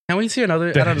 Can we see another?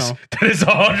 I don't know. That is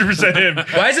 100% him.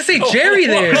 Why does it say Jerry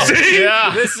there? See?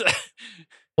 Yeah. This,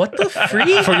 What the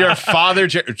freak? For your father,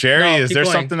 Jerry, No, is keep there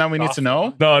going. something that we need to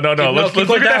know? No. No, Let's keep look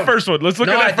going at that down. first one. Let's look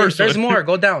No, at I that think first there's one. more.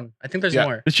 Go down. I think there's Yeah.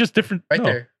 more. It's just different. Right no.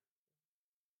 there.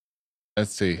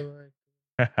 Let's see.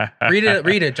 Read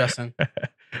it, Justin.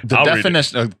 The I'll read it.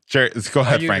 definition of Jerry. Go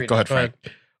ahead, You Frank. read Go it. ahead,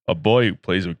 Frank. A boy who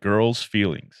plays with girls'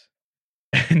 feelings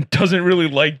and doesn't really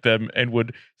like them and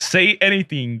would say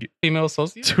anything Female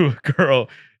associate. to a girl,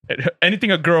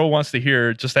 anything a girl wants to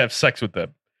hear, just to have sex with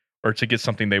them or to get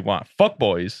something they want.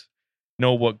 Fuckboys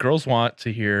know what girls want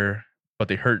to hear, but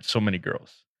they hurt so many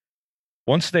girls.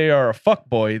 Once they are a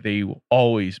fuckboy, they will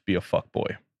always be a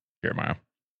fuckboy. Jeremiah.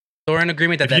 So we're in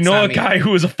agreement that If you that's know not a me. guy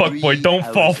who is a 3 fuckboy, don't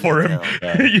fall hours for him.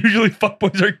 later. Usually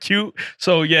fuckboys are cute.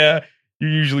 So yeah, you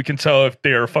usually can tell if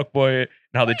they are a fuckboy and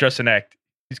how they dress and act.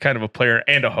 He's kind of a player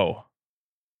and a hoe.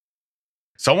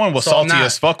 Someone was So I'm salty not-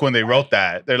 as fuck when they wrote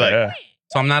that. They're like, Yeah.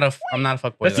 So I'm not a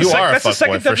fuckboy. That's You the are a that's the fuckboy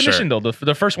second for definition sure. though.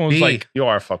 The first one was B. like you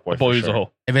are a fuckboy. a boy for is a sure.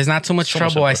 hoe. If it's not too much So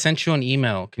much trouble, I simpler. sent you an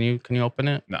email. Can you open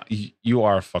it? No, you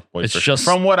are a fuckboy. It's for just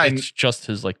sure. From what it's just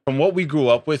his like from what we grew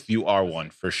up with, you are one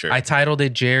for sure. I titled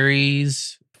it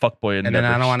Jerry's, fuckboy and then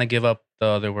I don't want to give up the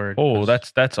other word. Oh,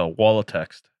 that's a wall of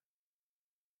text.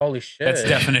 holy shit. that's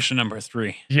definition number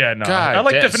 3. Yeah, no. God I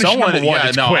like damn, definition someone- number one. yeah,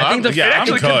 It's no, quick. I'm- I think the yeah, it I'm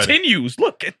actually good. continues.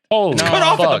 Look, it's Holy No. cut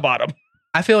off at the fuck. bottom.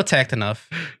 I feel attacked enough.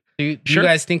 Do you Sure.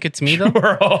 guys think it's me though?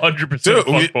 We're 100% Dude,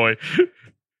 we- fuckboy.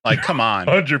 Like, come on.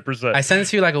 100%. I sent it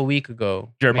to you like a week ago.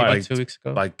 Jeremiah, maybe like, 2 weeks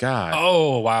ago. Like, God.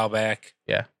 Oh, a while back.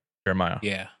 Jeremiah.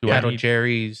 Yeah. Do I titled need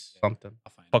Jerry's something.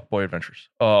 I'll find it. fuckboy adventures?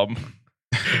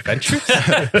 Adventures?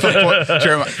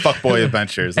 Fuckboy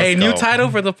Adventures. Hey, Let's new go. title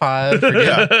for the pod.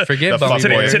 Forget, forget The Bumble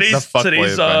Today- fuckboy, today's- the fuckboy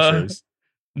today's, Adventures.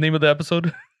 Name of the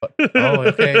episode? Oh,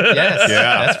 okay. Yes.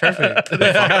 Yeah. That's perfect. The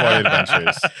fuckboy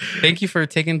Adventures. Thank you for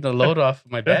taking the load off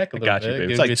my back a I little got you, bit. babe.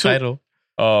 Give It's me like a two-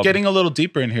 title. Getting a little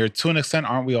deeper in here, to an extent,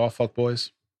 aren't we all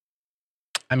fuckboys?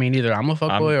 I mean, either I'm a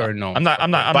fuckboy or no. I'm not.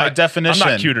 By I'm definition.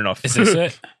 not cute enough. Is this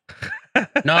it?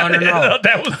 No.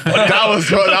 that was funny.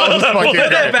 That was fucking Put that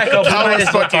great. back up. We That might was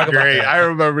as well fucking talk about great. that. I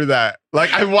remember that.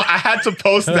 Like I had to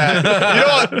post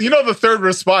that. You know the third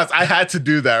response. I had to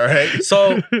do that, right?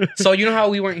 So you know how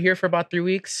we weren't here for about 3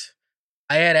 weeks?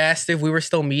 I had asked if we were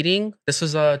still meeting. This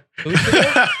was 2 weeks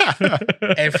ago.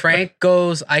 And Frank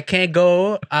goes, I can't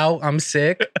go out. I'm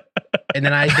sick. and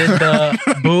then I did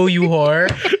the Boo You Whore,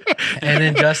 and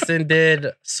then Justin did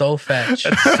So Fetch.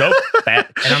 That's so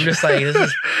fat. And I'm just like, this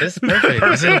is perfect.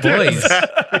 These are the boys.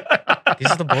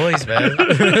 These are the boys,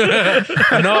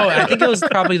 man. No, I think it was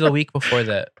probably the week before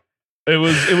that. It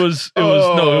was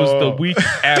the week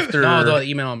after. No, the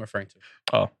email I'm referring to.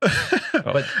 Oh.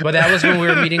 But that was when we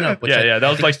were meeting up. Which Yeah, that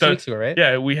was I think like 2 the- weeks ago, right?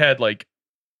 Yeah, we had like,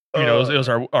 it was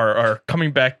our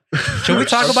coming back. Should we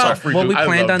talk about Suffering, what we I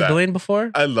planned love on that. doing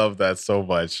before? I love that so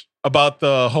much. About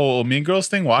the whole Mean Girls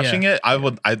thing, watching it, we I'm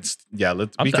could down. do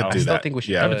I still that. think we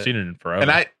should I Yeah. do haven't seen it in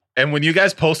forever. And when you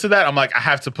guys posted that, I'm like, I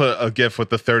have to put a gif with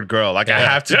the third girl. Like, I Yeah.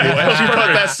 have to do it. Yeah. And she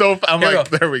put that so. I'm Here we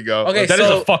like, go. there we go. Okay, That is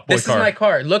so a fuckboy this car. is my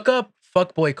car. Look up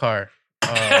fuckboy car.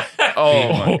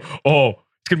 oh,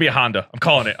 it's gonna be a Honda. I'm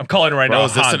calling it. I'm calling it right Bro, now.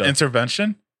 is this Honda. an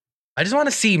intervention? I just want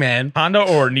to see, man. Honda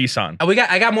or Nissan?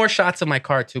 I got more shots of my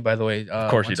car too, by the way.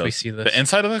 Of course he once we does. see this. The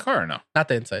inside of the car or no? Not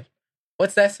the inside.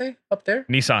 What's that say up there?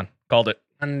 Nissan called it.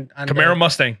 On Camaro the,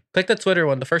 Mustang. click the Twitter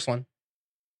one, the first one.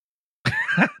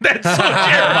 That's so Oh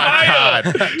my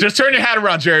Jeremiah. God. Just turn your hat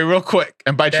around, Jerry, real quick,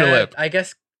 and bite your That, lip. I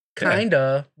guess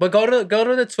kinda. But go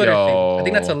to the Twitter thing. I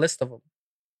think that's a list of them.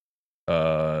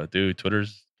 Dude,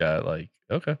 Twitter's got like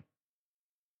okay.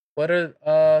 What are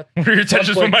What are your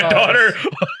intentions Fuckboy with my cars. daughter?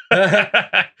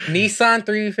 Nissan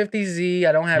 350Z?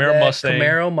 I don't have Camaro that. Mustang.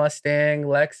 Camaro Mustang,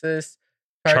 Lexus,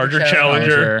 Charger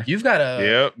Challenger. You've got a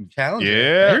Yep. Challenger.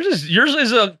 Yeah. Yours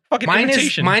is a fucking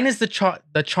imitation. Mine is the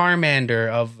Charmander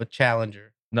of a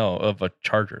Challenger. No, of a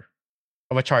Charger.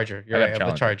 Of a Charger. You're I got right, of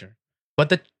the Challenger. Charger. But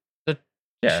the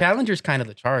Yeah. Challenger's kind of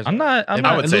the Charizard. I'm not.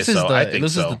 I would It say loses so. the I it think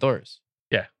loses so. the doors.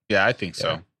 Yeah, I think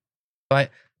so. I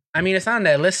mean, it's on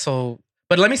that list, so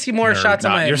but let me see more Nerd. shots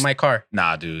of Nah, my car.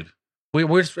 Nah, dude.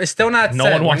 We're it's still not No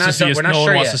set. one We're wants not to see done- his. We're not No one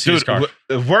sure wants yet. to see his car.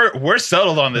 Dude, we're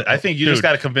settled on this. I think you just Dude.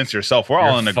 got to convince yourself. We're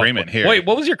all You're in fuckboy. agreement here. Wait,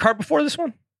 what was your car before this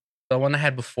one? The one I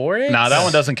had before it. Nah, that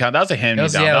one doesn't count. That was a hand me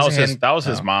down. yeah, That was his. hand- That was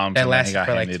his Oh. mom's. That and then he lasted got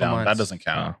for, like, hand me 2 down. That months. doesn't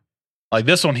count. Oh. Like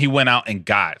this one, he went out and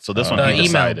got. So this Oh. one The he email.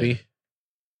 decided. B.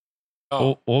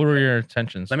 What were your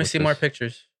intentions? Let me with see this? more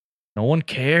pictures. No one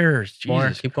cares. More.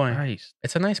 Jesus Keep going. Christ.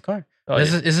 It's a nice car. Oh,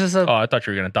 Is yeah. this a Oh, I thought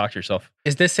you were gonna dox yourself.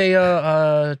 is this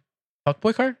a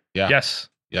fuckboy car? Yeah. Yes,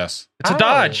 Yes. it's a How?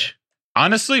 Dodge,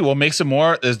 Honestly, what makes it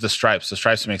more is the stripes. The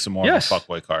stripes makes it more Yes. of a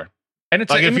fuckboy car. and it's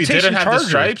Like an if you imitation didn't have Charger. the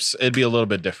stripes, it'd be a little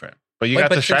bit different. But you But got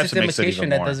the since stripes, it's it makes it imitation, even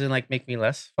that more. doesn't like make me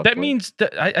less. That fuckboy. means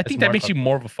that I It's think that more makes you fuckboy.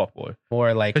 more of a fuckboy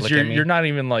more like because look at me. you're not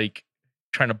even like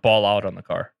trying to ball out on the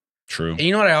car. True. And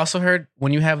you know what I also heard?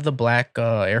 When you have the black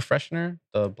air freshener,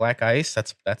 the black ice,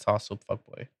 that's also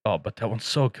fuckboy. Oh, but that one's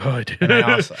so good.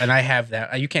 And I have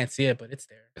that. You can't see it, but it's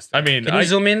there. I mean, Can you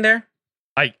zoom in there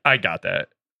I got that,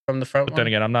 from the front? but then one?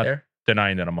 again, I'm not There?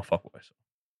 denying that I'm a fuckboy. So.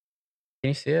 Can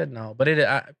you see it? No, but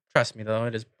trust me though,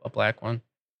 it is a black one.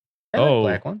 I like Oh.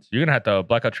 black ones. You're gonna have to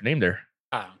black out your name there.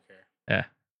 I don't care.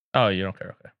 Oh, you don't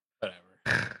care. Okay.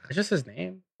 Whatever. It's just his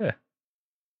name.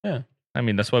 I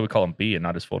mean, that's why we call him B and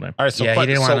not his full name. All right. So yeah, he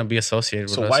didn't so, want to be associated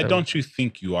with So us. why don't you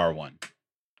think you are one?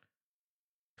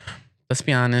 Let's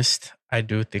be honest. I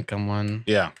do think I'm one.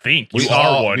 Yeah. Think We you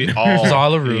all- are one. we all- It's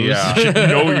all a ruse. Yeah. You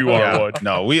know you are Yeah. one.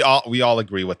 No, we all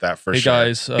agree with that for Hey sure.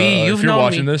 guys, B, you've if you're known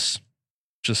watching me. this,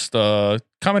 just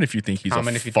comment if you think he's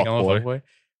Comment a if you think I'm a fuckboy. fuckboy.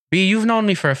 B, you've known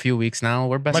me for a few weeks now.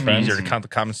 We're best Might be friends. easier to count the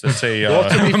comments that say. Well,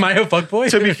 to be- Am I a fuckboy?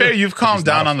 To be fair, you've calmed He's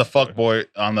not down a on the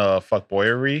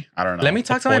fuckboyery. I don't know. Let me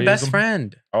talk to my best Fuckboyism?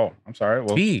 friend. Oh, I'm sorry.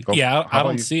 Well, B. go- Yeah, how I about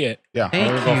don't you? see it. Yeah,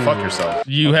 Thank go you. fuck yourself.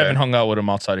 You Okay. haven't hung out with him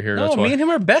outside of here. No, that's me why. and him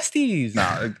are besties.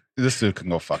 Nah, this dude can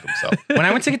go fuck himself. When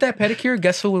I went to get that pedicure,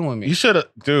 guess who went with me? You should have,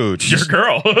 dude. Your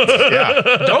girl. Yeah.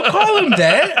 Don't call him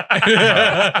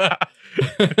that.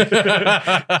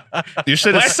 You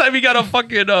should Last have. time he got a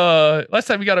fucking last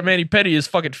time he got a mani pedi, his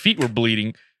fucking feet were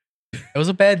bleeding. It was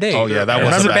a bad day. Oh yeah, that Yeah,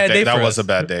 was It a bad day. That for was us. a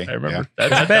bad day. I remember. Yeah.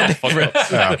 It was a bad day Fuck for up.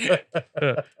 us.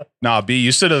 Yeah. Nah, B,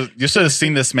 you should have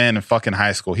seen this man in fucking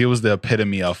high school. He was the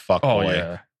epitome of fuckboy. Oh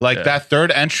yeah. Like Yeah. that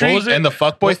third entry What was it? and the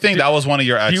fuckboy What- thing. do- That was one of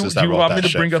your Do you, exes do that you wrote want me that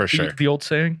to bring shit up for sure. the old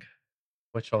saying?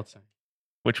 Which old thing?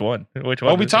 Which one? Which one?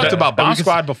 Well, we talked That- about that we Bomb can-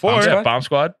 Squad before. Yeah, Squad? Bomb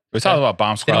Squad. We talked about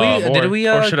Bomb Did Squad. we, before. did we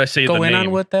or should I say go the in name?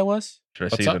 on what that was? Should I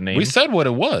What's say up? the name? We said what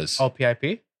it was. Oh,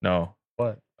 PIP? no.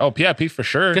 What? Oh, PIP for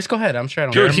sure. Just go ahead. I'm sure I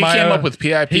don't Dude, know. he came Jeremiah- up with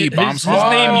PIP, his- Bomb his Squad.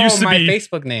 name used to my be-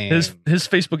 Facebook name. His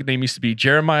Facebook name used to be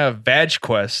Jeremiah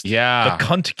Vagquest. Yeah. The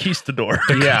Conquistador.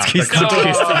 Yeah. The The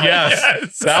Conquistador.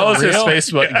 Yes. That was his real?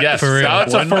 Facebook. Yes. For real.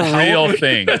 That's a for real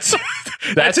thing.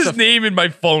 That's his name in my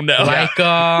phone now. like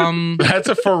That's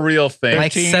a for real thing.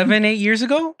 like 7-8 years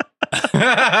ago.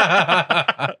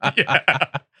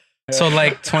 So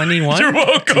like 21. You're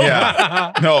welcome.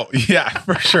 Yeah. No, yeah,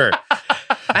 for sure.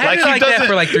 I had it like that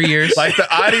for like 3 years. Like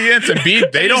the audience and B,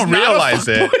 they don't not a realize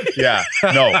it. Yeah,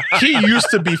 no, he used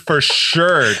to be for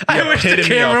sure the I wish the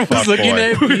epitome camera of was looking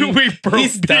fuckboy. at me. We broke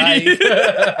He's dying.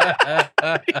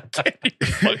 Can't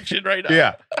even function right now.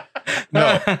 Yeah,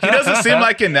 no, he doesn't seem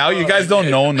like it now. You guys don't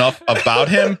know enough about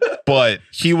him, but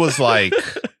he was like,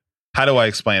 how do I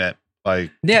explain it?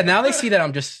 Like, Yeah, now they see that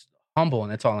I'm just humble,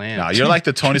 and that's all I am. nah, you're like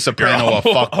the Tony Soprano of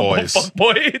fuckboys.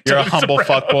 Fuckboy. You're a Tony humble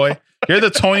Soprano. fuckboy. You're the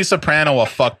Tony Soprano of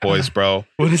fuckboys, bro.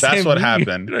 What does That's that what mean?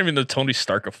 happened. You're not even the Tony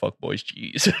Stark of fuckboys.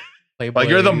 Jeez. Playboy, Like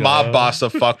you're the mob uh, boss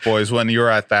of fuckboys when you're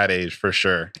at that age, for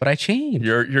sure. But I changed.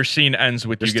 Your scene ends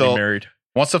with You're you getting still- married.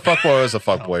 Once a fuckboy is a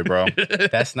fuckboy, bro.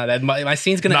 That's not that. My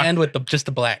scene's gonna Not- end with just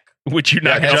the black. Which you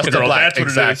not Yeah, just just the the girl. black. That's what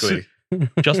Exactly. it is.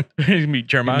 Just meet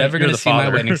Jeremiah. Never you're gonna the see my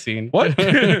father. wedding scene. What?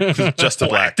 Just the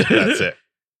black. That's it.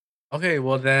 Okay,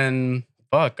 well then,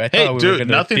 fuck. I thought Hey, we were dude,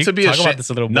 gonna nothing to be talk about ashamed. this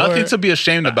a little more. Nothing to be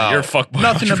ashamed about. You're a fuckboy.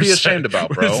 Nothing to be 100%. ashamed about,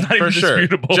 bro. It's not For even sure.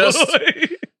 disputable.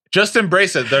 Just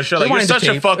embrace it. They're sure like you're Rewind the such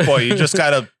a tape. fuckboy. You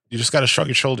just gotta shrug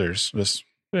your shoulders. Just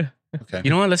okay. You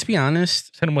know what? Let's be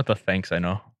honest. Send him with the thanks. I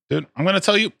know. Dude, I'm gonna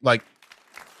tell you, like,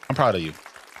 I'm proud of you.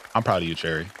 I'm proud of you,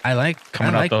 Jerry. I like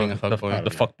Coming I like out being a the fuckboy.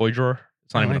 fuckboy drawer.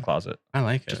 It's not I even a like- closet. I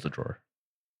like Just it. a drawer.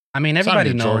 I mean, It's not everybody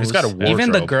even a drawer. knows. He's got a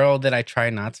Even the wardrobe. girl that I try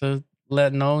not to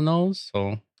let knows.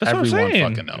 So That's Everyone what I'm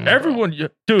saying. fucking knows, Everyone,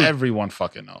 dude. Everyone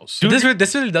fucking knows. Dude, this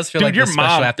really does feel Dude, like your the special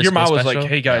mom, after your school mom was special. like,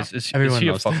 "Hey guys, is Everyone he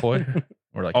a knows. fuckboy?"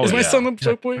 We're like, Oh, Is yeah. my son a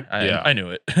fuckboy? Yeah. I knew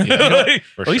it. Yeah. Like,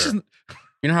 For at least sure.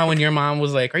 You know how when your mom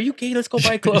was like, "Are you gay? Let's go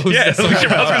buy clothes." yeah, at least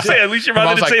your, I was gonna say, at least your mom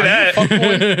Mom's didn't like, say "Are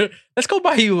you that. Let's go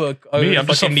buy you a Me, I'm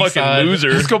just a fucking Nissan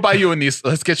loser. Let's go buy you a niece.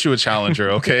 Let's get you a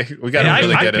Challenger, okay? We got to Hey,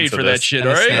 really I get paid into for this. that shit, and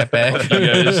all a right?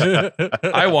 snapback. You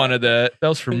guys. I wanted that. That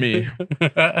was for me.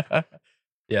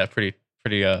 Yeah, pretty.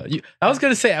 I was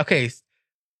gonna say, okay.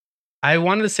 I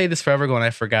wanted to say this forever ago, and I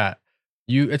forgot.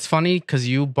 It's funny because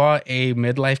you bought a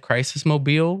midlife crisis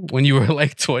mobile when you were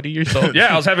like 20 years old.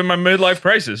 Yeah, I was having my midlife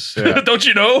crisis. Yeah. Don't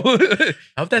you know? I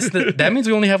hope that means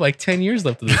we only have like 10 years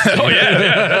left of this. Oh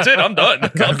yeah, that's it. I'm done.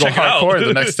 Gotta I'll go check it out. hardcore in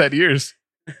the next 10 years.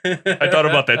 I thought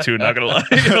about that too, not gonna lie.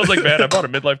 I was like, man, I bought a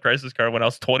midlife crisis car when I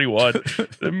was 21.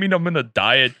 I mean, I'm gonna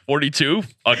die at 42.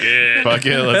 Fuck it. Fuck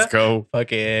it, let's go.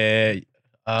 Fuck it.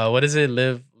 What is it?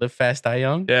 Live fast, die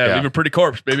young. Yeah, Yeah. leave a pretty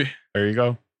corpse, baby. There you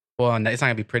go. Well, it's not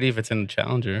gonna be pretty if it's in the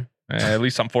Challenger. At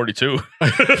least I'm 42.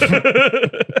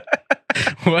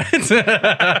 What?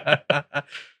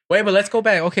 Wait, but let's go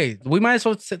back. Okay, we might as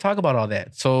well talk about all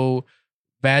that. So,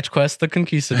 Badge Quest the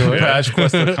Conquistador. Badge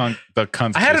Quest the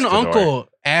cunt. I had an uncle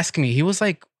ask me. He was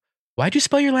like, "Why'd you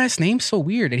spell your last name so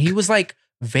weird?" And he was like,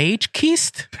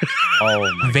 "Vage-Kist?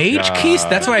 Oh my Vage-Kist?"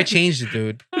 God. That's why I changed it,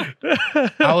 dude.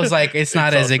 I was like, it's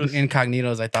not It's as all this- incognito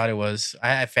as I thought it was. I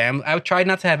had family. I tried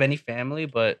not to have any family,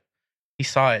 but he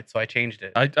saw it, so I changed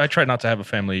it. I tried not to have a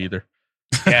family either.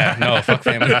 Yeah, no, fuck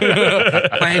family.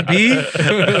 Plan B?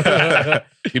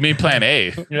 You mean plan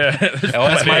A? Yeah. Oh,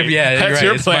 that's my yeah. That's you're right.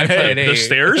 your It's my plan A. plan A. The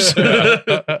stairs?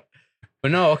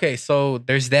 But no, okay. So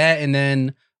there's that, and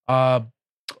then Bomb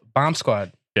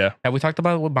Squad. Yeah. Have we talked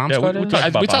about what Bomb Yeah, Squad we is? talked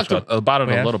about We Bomb talked Squad. about it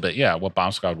We a have? little bit. Yeah, what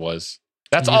Bomb Squad was.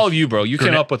 That's Mhm. all you, bro. You came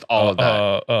Grenade- up with all of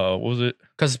that. What was it?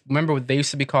 Because remember, they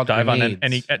used to be called Dive grenades.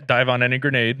 on any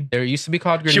grenade. There used to be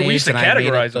called Shit, grenades. we used to and I made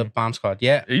it categorize the them. Bomb Squad.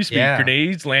 Yeah, It used to be yeah.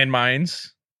 grenades,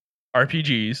 landmines,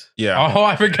 RPGs. Yeah. Oh,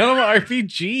 I forgot about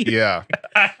RPG. Yeah.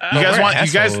 Oh, You guys we're want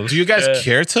assholes. do you guys Yeah.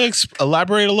 care to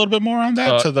elaborate a little bit more on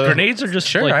that to the grenades are just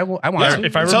Sure, like, I want Yeah, to.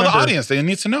 if I tell the remember- audience they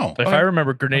need to know. if I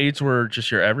remember, grenades were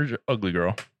just your average ugly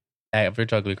girl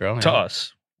Average ugly girl. to yeah.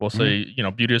 us. We'll say,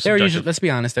 beauty is They're subjective. usually, let's be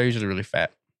honest, they're usually really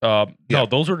fat. Yeah. No,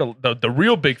 those were the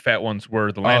real big fat ones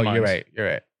were the landmines. Oh, you're right. You're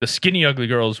right. The skinny ugly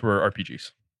girls were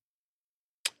RPGs.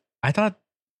 I thought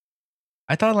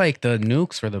like the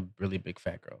nukes were the really big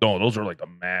fat girls. No, those were like the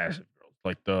massive girls,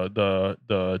 like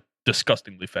the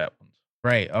disgustingly fat ones.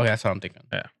 Right. Okay, that's what I'm thinking.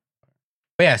 Yeah.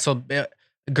 But yeah, so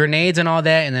grenades and all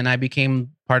that, and then I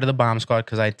became part of the bomb squad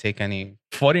because I'd take any.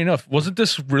 Funny enough, wasn't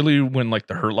this really when like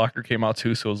the Hurt Locker came out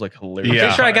too? So it was like hilarious. Yeah.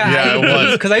 Pretty sure I got Yeah, it IED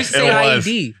was. because I used to say It was.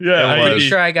 IED. Yeah, It I'm was. pretty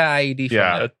sure I got IED from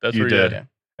Yeah. that. That's You where did. Yeah.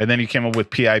 And then you came up with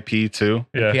PIP too.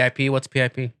 Yeah. PIP, what's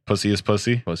PIP? Pussy is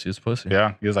pussy. Pussy is pussy.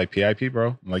 Yeah. He was like PIP,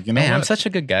 bro. I'm like, you know Man, I'm what? such a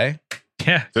good guy.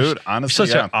 Yeah. Dude, You're honestly,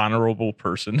 such yeah. an honorable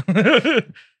person.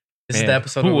 This is the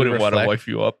episode Who where we wouldn't want to reflect, wife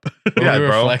you up? where Yeah, we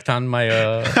bro. reflect on my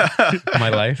my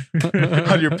life.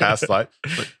 On your past life.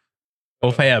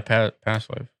 Oh, yeah, past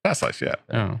life. Past life, yeah.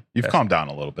 Oh. You've calmed down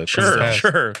a little bit. but Sure, still. Past.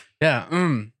 sure. Yeah.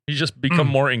 He's just become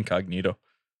more incognito.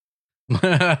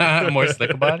 More slick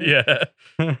about it?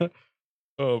 Yeah.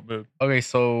 Oh man. Okay,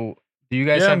 so do you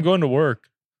guys Yeah, have I'm going to work.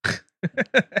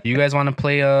 Do you guys want to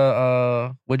play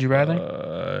Would You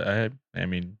Rather? I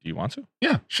mean, do you want to?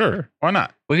 Yeah, sure. Why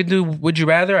not? We could do Would You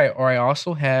Rather, I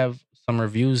also have some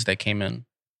reviews that came in.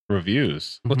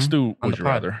 Reviews. Let's Mhm. do On Would the You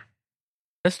pod. Rather.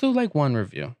 Let's do like one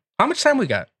review. How much time we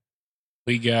got?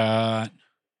 We got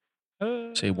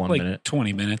Say 1 like minute.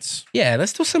 20 minutes. Yeah,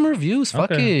 let's do some reviews.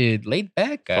 Fuck Okay. it. Laid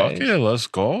back, guys. Fuck it, let's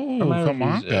go. my Come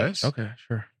on, reviews, yeah. guys. Okay,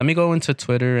 sure. Let me go into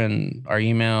Twitter and our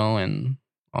email and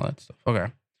all that stuff.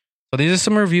 Okay. So these are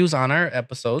some reviews on our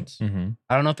episodes. Mm-hmm.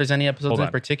 I don't know if there's any episodes Hold in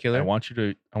on. particular. I want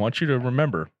you to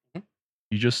remember.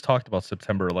 You just talked about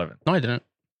September 11th. No, I didn't.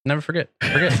 Never forget.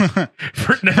 Forget.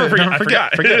 Never forget. I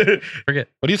forgot. Forget.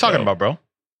 What are you talking Oh. about, bro?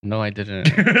 No, I didn't.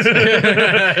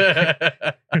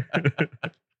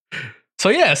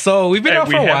 So we've been And out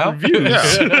we for a have while.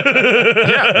 reviews.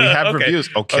 Yeah, we have Okay. reviews.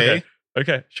 Okay.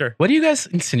 Okay, sure. What are you guys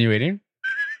insinuating?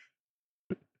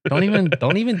 Don't even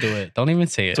do it. Don't even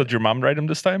say it. So did your mom write them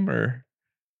this time, or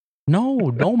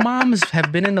No moms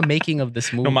have been in the making of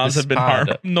this movie. no moms this have been pod.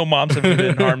 harmed? No moms have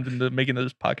been harmed in the making of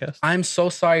this podcast. I'm so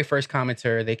sorry, first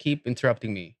commenter. They keep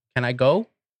interrupting me. Can I go?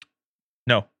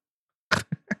 No.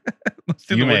 Let's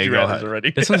do You the Would may You go Rathers ahead.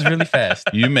 already. This one's really fast.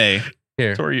 You may.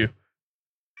 Here, So are you?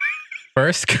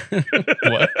 first.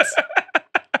 What?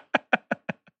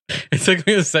 It took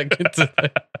me a second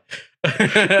to.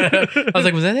 I was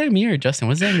like, was that me or Justin?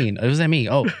 What does that mean? It was that me.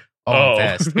 Oh, I'm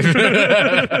fast.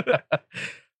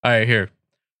 All right, here.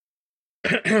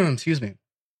 Excuse me.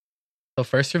 So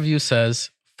first review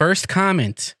says, first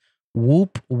comment,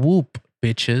 whoop whoop,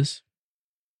 bitches.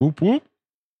 Whoop whoop.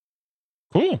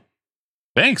 Cool.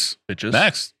 Thanks. Bitches.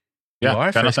 Next. You Yeah,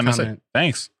 are got first nothing to say. comment.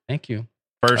 Thanks. Thank you.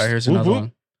 First. All right, here's whoop, another whoop.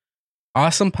 one.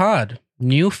 Awesome pod.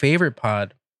 New favorite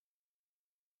pod.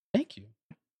 Thank you.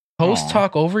 Hosts Aw.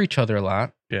 talk over each other a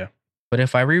lot. Yeah. But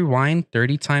if I rewind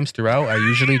 30 times throughout, I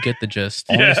usually get the gist.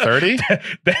 Only Yeah. 30?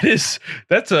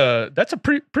 That's a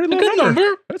pretty low Good number.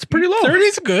 number. That's pretty low. 30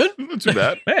 is good. Not too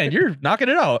bad. Man, you're knocking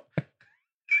it out.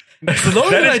 That's lower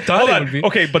That than I is- thought hold it on. would be.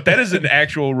 Okay, but that is an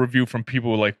actual review from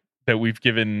people like that we've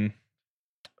given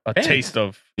a Fans. taste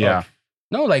of. Yeah.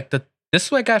 No, like this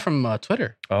is what I got from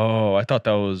Twitter. Oh, I thought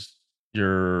that was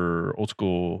your old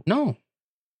school, No,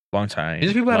 long time.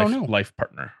 These are people I don't know. Life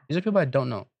partner. these are people I don't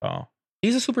know. Oh,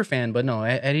 He's a super fan, but no,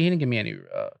 he didn't give me any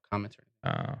comments.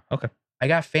 okay. I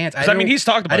got fans. 'Cause I mean, he's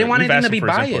talked about. I didn't it. want We've anything asked to him be for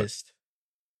his input. biased.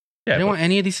 Yeah, I didn't but, want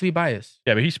any of these to be biased.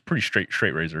 yeah, but he's pretty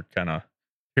straight razor kind of.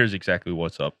 Here's exactly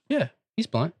what's up. Yeah, he's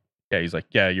blunt. Yeah, he's like,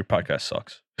 yeah, your podcast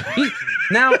sucks.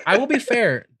 Now, I will be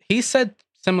fair. He said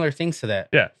similar things to that.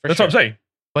 Yeah, For that's what I'm sure. saying.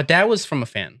 But that was from a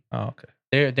fan. Oh,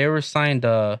 okay. They were signed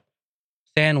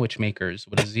sandwich makers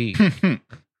with a Z.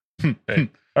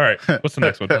 All right. What's the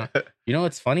next one? You know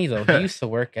what's funny though? He used to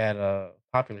work at a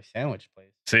popular sandwich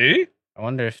place. See? I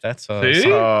wonder if that's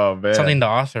See? Oh, man. something the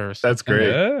author or something. That's great.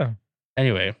 Yeah.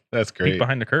 Anyway, That's Peek great.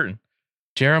 behind the curtain.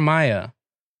 Jeremiah.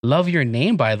 Love your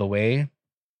name, by the way.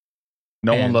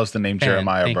 No Fan. one loves the name Fan.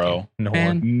 Jeremiah, Thank bro. No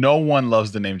Man. one. No one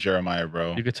loves the name Jeremiah,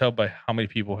 bro. You could tell by how many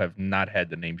people have not had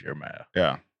the name Jeremiah.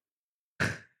 Yeah.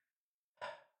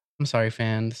 I'm sorry,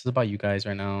 fan. This is about you guys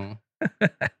right now.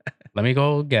 Let me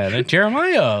go again.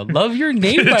 Jeremiah, love your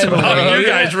name, by It's the about way. you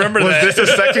guys remember Was that? this a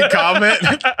second comment?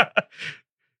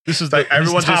 This is Like the, his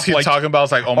everyone just top, keeps like, talking about.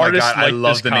 It's like, oh my artists god, I like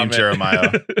love this the name comment.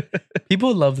 Jeremiah.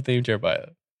 People love the name Jeremiah.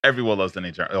 Everyone loves the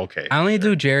name Jeremiah. Okay, I only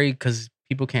do Jerry because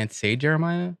people can't say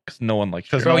Jeremiah. 'Cause no one likes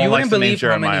because Bro, no Jeremiah. one you likes wouldn't the name believe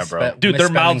how many Jeremiah, bro. Dude, their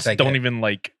misspellings mouths I don't get. even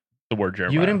like the word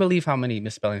Jeremiah. You wouldn't believe how many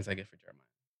misspellings I get for Jeremiah.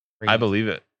 I Crazy. believe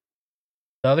it.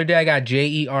 The other day I got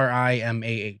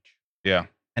Jerimah. Yeah.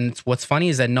 And what's funny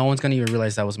is that no one's gonna even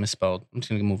realize that was misspelled. I'm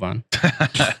just gonna move on.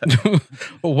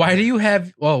 Why do you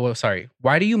have? Oh, well, sorry.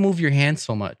 Why do you move your hands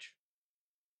so much?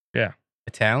 Yeah.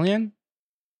 Italian?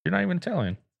 You're not even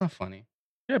Italian. Not funny.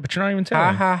 Yeah, but you're not even Ha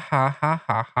Italian. ha ha ha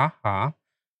ha ha ha.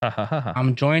 Ha, ha, ha, ha.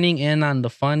 I'm joining in on the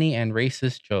funny and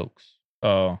racist jokes.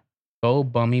 Oh, Go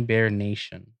Bummy Bear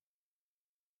Nation.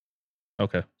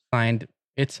 okay. Signed.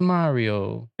 It's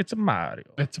Mario. It's a Mario.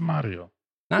 It's Mario.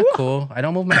 Not cool. I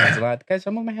don't move my hands a lot. Guys, I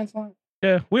move my hands a lot.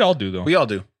 Yeah, we all do though. We all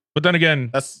do. But then again,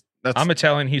 That's I'm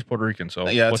Italian. He's Puerto Rican. So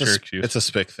yeah. what's It's your a, excuse? it's a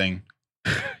spick thing.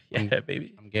 yeah,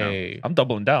 baby. I'm gay. I'm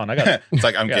doubling down. I got. It's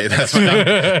like I'm Yeah. gay. That's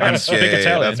my, I'm Spick gay.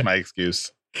 Italian. That's my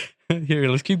excuse. Here,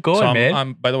 let's keep going, so I'm, man.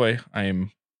 I'm. By the way, I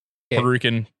am Okay. Puerto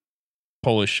Rican,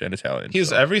 Polish, and Italian. He's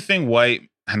so- everything white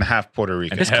and half Puerto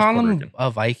Rican. And Just half call Puerto him Rican. a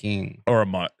Viking. or a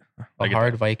mutt. A I get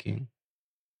hard that. Viking.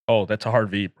 Oh, that's a hard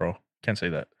V, bro. Can't say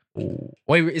that.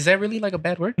 Wait, is that really like a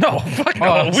bad word? No, fuck no.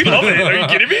 Oh. We love it. Are you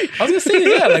kidding me? I was gonna say,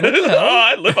 yeah, like, what the hell? Oh,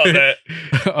 I live on that.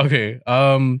 Okay.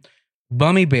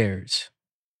 Bummy Bears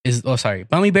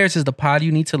Bummy Bears is the pod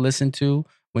you need to listen to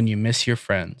when you miss your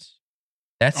friends.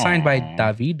 That's signed by Aw.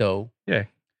 Davido.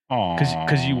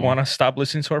 Because you want to stop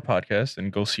listening to our podcast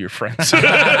and go see your friends.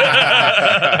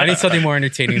 I need something more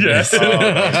entertaining than Yes. this. Oh,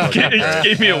 that was fucking It great.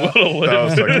 gave me a little That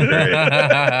was fucking great.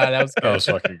 That was That good. was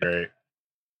fucking great.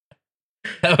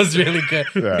 That was really good.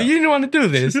 Yeah. You didn't want to do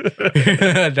this.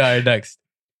 All right, next.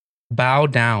 Bow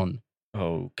down.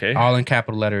 Okay. All in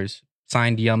capital letters.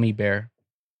 Signed Yummy Bear.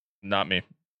 Not me.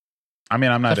 I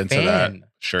mean, I'm not The into fan. that.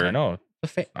 Sure. I know.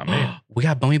 Not me. We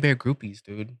got Bummy Bear groupies,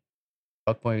 dude.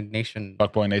 Fuckboy Nation.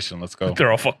 Fuckboy Nation, let's go.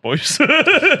 They're all fuckboys.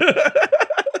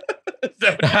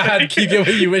 You get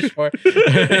what you wish for.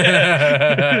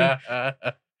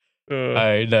 All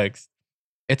right, next.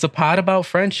 It's a pod about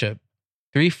friendship.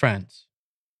 3 friends.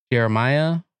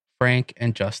 Jeremiah, Frank,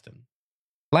 and Justin.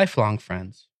 Lifelong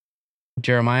friends.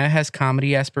 Jeremiah has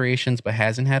comedy aspirations but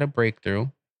hasn't had a breakthrough.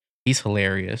 He's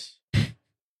hilarious.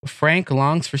 Frank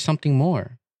longs for something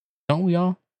more. Don't we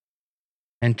all?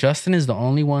 And Justin is the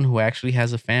only one who actually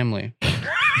has a family.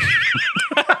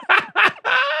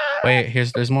 Wait,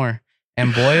 there's more.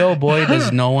 And boy, oh boy,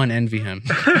 does no one envy him.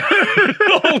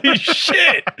 Holy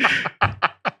shit.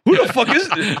 Who the fuck is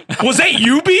this? Was that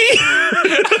you, B?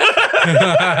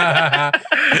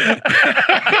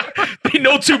 They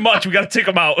know too much. We got to take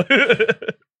them out.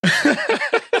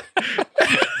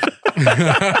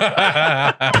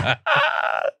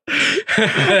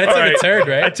 That's All like right. a turd,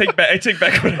 right? I take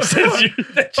back what I said.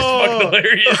 That's just fucking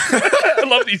hilarious. I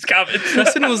love these comments.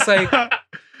 Justin was like,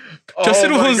 Oh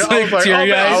Justin my was God, like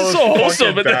teary-eyed. I was So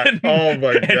wholesome, fucking but then- back. Oh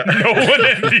my And god. no one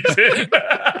envies him.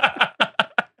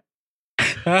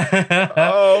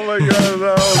 Oh my god,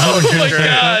 that was Oh fucking my great.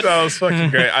 God. That was fucking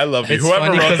great. I love you. It's Whoever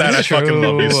funny wrote 'cause that, I it's fucking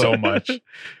love you true. so much.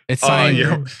 It's signed.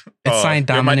 you're- It's signed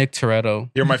you're my- Dominic Toretto.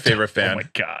 You're my favorite Oh fan. my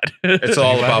god. It's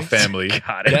all You about like? family.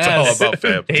 God, It's all Yes. about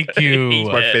family. Thank you. It's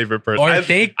my favorite person. Or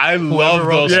thank I love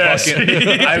wrote those that. fucking.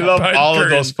 Yes. I love Bud all of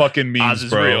Curtin. those fucking memes, Oz is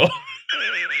bro. real.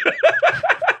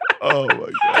 Oh my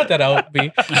god. Cut that out,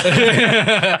 B. Cut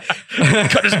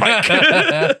his mic.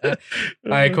 All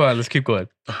right, come on. Let's keep going.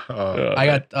 I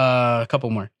got a couple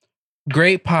more.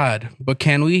 Great pod, but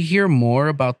can we hear more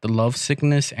about the love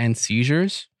sickness and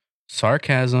seizures?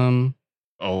 Sarcasm.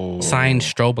 Oh. Signed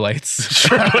strobe lights.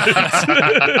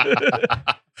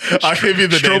 I'll give you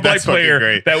the name. Strobe light That's fucking player.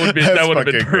 great. That would have been fucking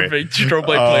great. perfect. Strobe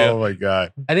light Oh player. my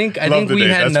god. I think Love the we name.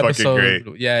 had an That's fucking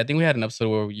episode. Yeah, I think we had an episode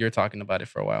where you're talking about it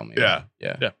for a while. Maybe. Yeah.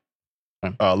 Yeah.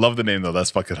 Love the name though.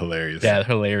 That's fucking hilarious. Yeah,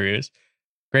 hilarious.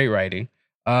 Great writing.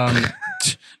 Let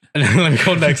me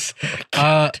go next.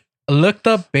 Looked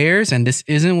up bears, and this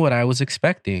isn't what I was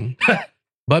expecting,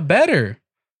 but better.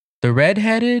 The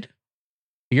redheaded,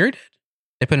 bearded.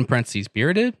 They put in parentheses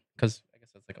bearded because I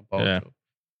guess that's like a bald. Yeah. joke.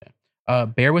 Yeah.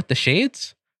 Bear with the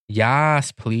shades.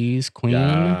 Yes, please, queen.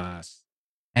 Yes.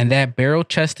 And that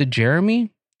barrel-chested Jeremiah.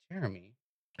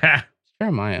 Ha,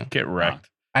 Jeremiah. get wrecked.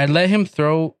 I'd let him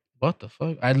throw. What the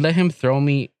fuck? I'd let him throw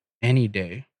me any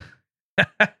day.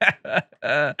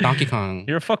 Donkey Kong.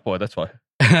 You're a fuckboy, that's why.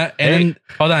 And then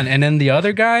hold on. And then the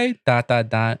other guy, ...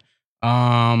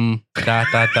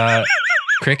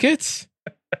 Crickets?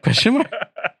 Question mark?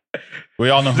 We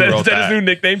all know Is who that, wrote is that that. his new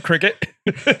nickname, Cricket?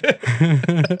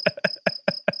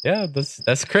 Yeah,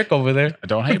 that's Crick over there.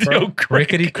 Don't hate, bro. Yo,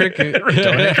 Crick. Rickety Cricket. Don't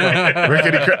hate, bro.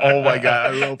 Rickety Crick. Oh my god, I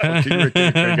love fucking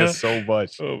Rickety Cricket so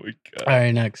much. Oh my god. All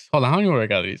right, next. Hold on. How many more I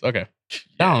got of these? Okay.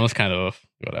 That one was kind of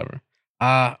whatever.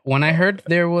 When I heard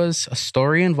there was a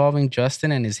story involving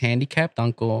Justin and his handicapped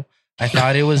uncle, I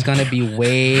thought it was gonna be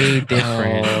way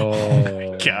different.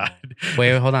 Oh God.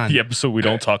 Wait, hold on. The episode we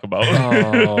don't talk about.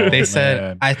 Oh, They said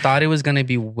man. I thought it was gonna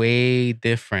be way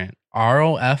different.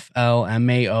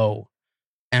 ROFLMAO.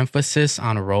 Emphasis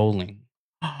on rolling.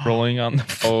 Rolling on the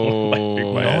floor. Oh.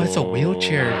 like, No, man. it's a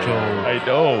wheelchair, Joe. I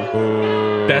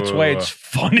know. That's why it's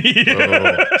funny.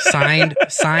 Oh.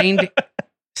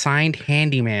 Signed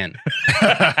handyman.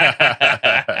 God,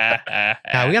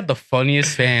 we got the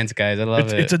funniest fans, guys. I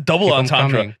love it. It's a double Keep 'em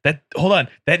entendre. coming. Hold on.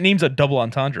 That name's a double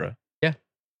entendre. Yeah.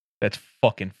 That's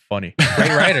fucking funny. Great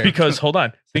writer. Because hold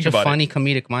on. Think Such a about funny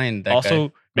comedic mind. That Also,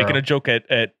 guy. making Girl. a joke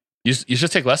at You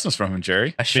should take lessons from him,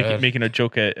 Jerry. I should. making a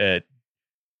joke at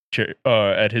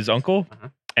his uncle Uh-huh.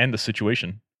 and the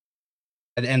situation.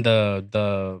 And the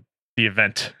The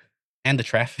event. and the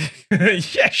traffic.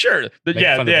 Yeah, sure. Make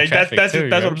Yeah, fun of the that's traffic that's too,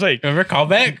 that's yeah. what I'm saying. Remember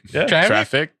callback? Yeah.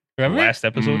 Traffic? Remember? Last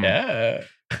episode. Mm. Yeah.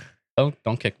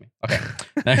 Don't kick me. Okay.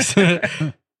 Next.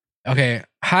 Okay.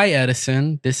 Hi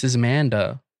Edison. This is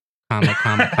Amanda. Comma.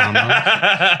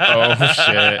 Oh,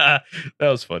 shit. That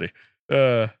was funny.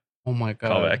 Oh my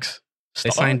god. Callbacks. They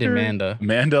signed Stalker. Amanda.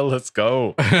 Amanda, let's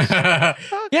go. Yeah,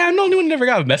 I'm the only one who never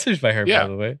got a message by her, Yeah. by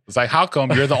the way. It's like, how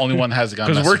come you're the only one that has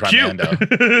gotten Because we're message from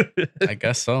Amanda? cute. I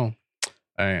guess so.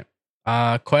 All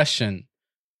right. Question.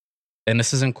 And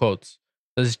this is in quotes.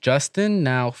 Does Justin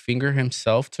now finger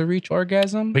himself to reach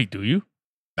orgasm? Wait, do you?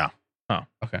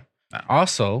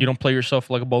 Also, You don't play yourself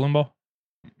like a bowling ball?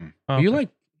 Mm-mm. Oh, you okay. like,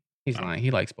 he's lying.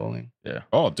 He likes bowling.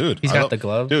 Oh, dude. He's I got love- the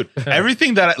glove. Dude,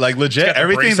 everything that I, like legit, got the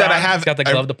everything brace that I on. have, He's got the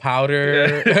glove, the powder.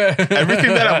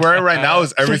 everything that I'm wearing right now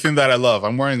is everything that I love.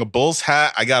 I'm wearing a Bulls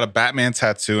hat. I got a Batman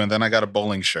tattoo, and then I got a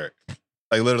bowling shirt.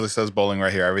 Like literally says bowling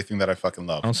right here. Everything that I fucking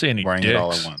love. I don't see any wearing dicks. it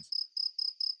all at once.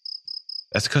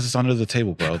 That's because it's under the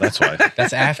table, bro. That's why.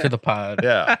 That's after the pod.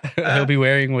 Yeah. He'll be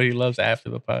wearing what he loves after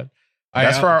the pod. All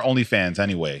That's right, for our OnlyFans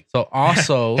anyway. So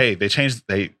also, Hey, they changed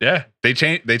Yeah. they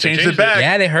changed changed it it. back.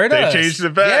 yeah, they heard They us. changed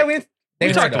it back. Yeah, they We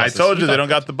heard talked us. about I told you We they don't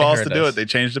talked got the balls heard to do us. it. They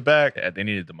changed it back. Yeah, they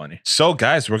needed the money. So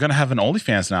guys, we're gonna have an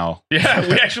OnlyFans now. Yeah,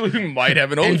 we actually might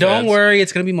have an And OnlyFans. don't worry,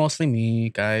 it's gonna be mostly me,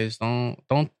 guys. Don't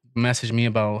message me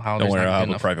about how Don't there's worry, not I'll good have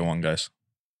a enough. private one, guys.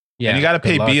 Yeah, And you gotta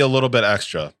pay good B a luck. little bit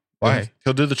extra. Why?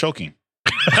 He'll do the choking.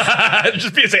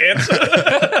 Just be his hands.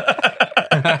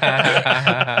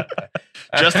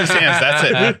 Just his hands. That's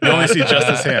it. You only see just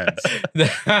his hands.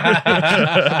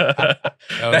 I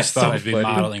always That's thought so I'd be funny.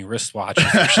 modeling wristwatches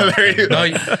or There something. you go.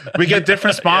 No, We get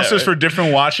different sponsors for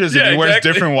different watches, and Yeah, he wears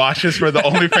exactly. different watches for the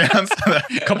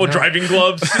OnlyFans. Couple driving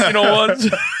gloves, ones.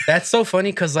 that's so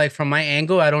funny because like from my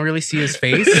angle, I don't really see his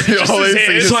face. You Just only his see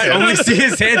hands. his So I hands. only see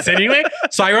his hands anyway.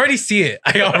 So I already see it.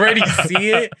 I already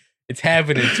see it. It's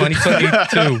happening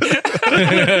 2022.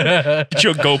 Get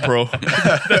you a GoPro.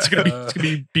 That's gonna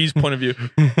be B's point of view.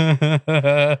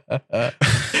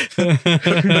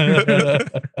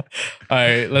 All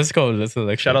right, let's go. Let's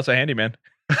go. Shout out to Handyman.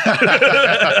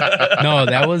 No,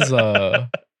 that was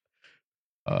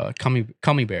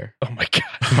Cummy Bear. Oh my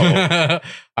god.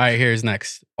 All right, here's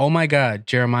next. Oh my God,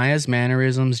 Jeremiah's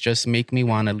mannerisms just make me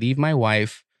want to leave my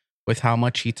wife with how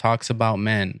much he talks about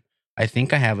men. I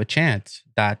think I have a chance. ...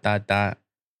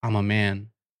 I'm a man.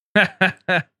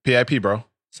 PIP, bro.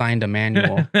 Signed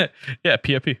Emmanuel. Yeah,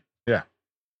 PIP.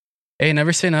 Hey,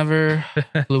 never say never.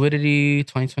 Fluidity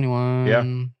 2021.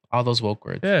 Yeah. All those woke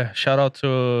words. Yeah. Shout out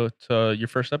to your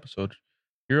first episode.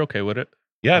 You're okay with it.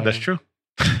 Yeah, that's true.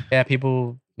 Yeah,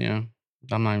 people, I'm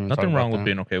not even gonna talk Nothing about wrong with that.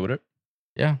 being okay with it.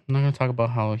 Yeah, I'm not gonna talk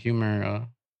about how humor,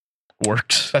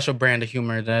 Works. special brand of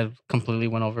humor that completely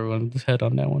went over everyone's head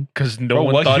on that one. Because no Bro,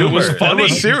 one what thought it was humor? funny. It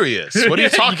was serious. What are you Yeah,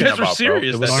 talking guys were about, serious.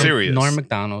 bro? It was Norm- serious. Norm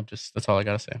McDonald, just that's all I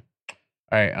gotta say.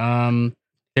 All right,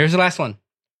 here's the last one.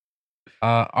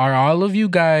 Are all of you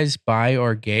guys bi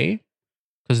or gay?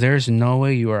 Because there's no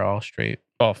way you are all straight.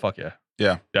 Oh, fuck yeah.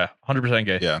 Yeah. Yeah. 100%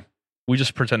 gay. Yeah. We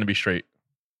just pretend to be straight.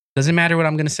 Doesn't matter what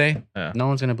I'm gonna say. Yeah. No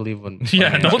one's gonna believe what.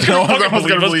 Yeah, no one's No gonna one's fucking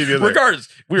gonna believe believe us. either. Regardless,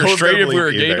 we were No one's straight gonna if we were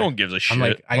believe gay. either. No one gives a shit. I'm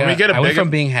like, When we get a I went big- from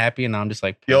being happy and now I'm just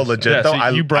like, Yo, pissed. legit yeah, though. so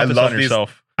you brought I this love on these.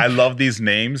 yourself. I love these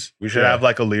names. We should Yeah. have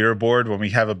like a leaderboard when we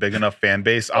have a big enough fan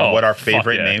base on Oh, what our fuck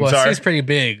favorite yeah. names Well, it are. seems pretty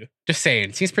big. Just saying,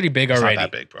 it seems pretty big It's already.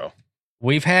 not that big, bro.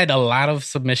 We've had a lot of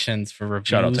submissions for reviews.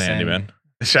 Shout out to and Handyman.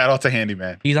 Shout out to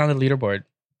Handyman. He's on the leaderboard.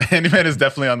 Handyman is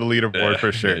definitely on the leaderboard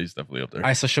for sure. Yeah, he's definitely up there. All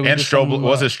right, so should we And do strobe, some,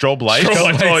 was it strobe lights? Strobe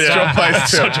lights, oh, yeah. Strobe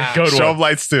lights too. Such a good one. Strobe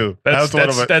lights too. That's one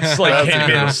of it. that's like That's a good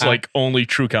Handyman's one. like only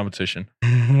true competition.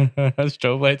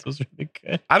 strobe lights was really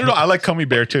good. I don't know. I like Cummy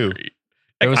Bear too.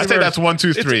 There was, I'd say that's 1, 2,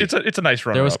 It's, 3. it's a nice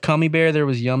run. there was Cummy Bear. There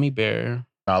was Yummy Bear.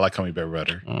 No, I like Cummy Bear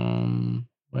better.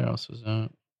 Where else was that?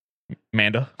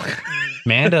 Manda.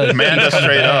 Manda. Amanda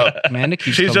straight up. Amanda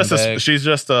keeps She's coming just back. she's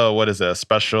just a what is it? A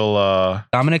special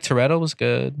Dominic Toretto was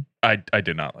good. I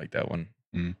did not like that one.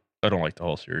 Mm. I don't like the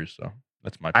whole series, so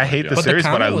that's my. I point of hate view. the But the series, but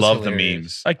I comment was love the hilarious.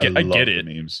 memes. I get love it.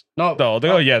 the memes. No,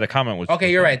 Oh, yeah, the comment was okay,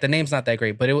 was you're funny. right. The name's not that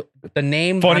great, but the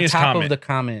name Funniest on top comment. of the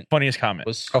comment Funniest comment.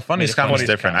 was. Oh, funniest made it comment's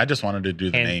funniest different. comment. I just wanted to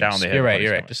do the Hands names. down, they had You're right. funniest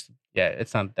You're right. comment. Just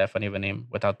it's not that funny of a name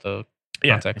without the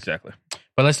Yeah, context. exactly.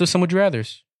 But let's do some would you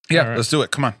rather's. Yeah, All right. let's do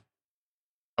it. Come on.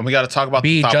 And we got to talk about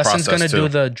B, the thought Justin's process gonna too.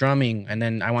 do the drumming, and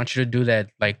then I want you to do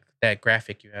that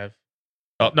graphic you have.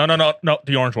 Oh, no,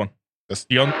 the orange one. This-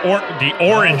 The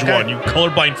orange okay. one. You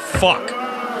colorblind fuck.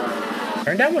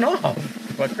 Turn that one off,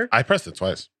 fucker. I pressed it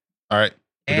twice. All right,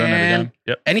 we're doing it And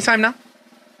again. anytime now.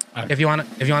 Okay. If you wanna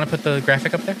put the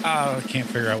graphic up there, I can't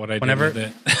figure out what I Whenever-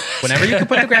 did with it. whenever you can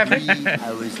put the graphic 3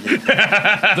 hours later.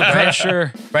 The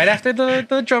pressure. right after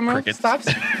the drummer Crickets. stops.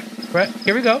 Right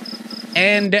here we go,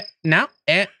 and now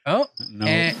and No.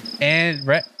 and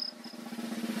right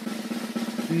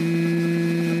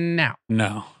now.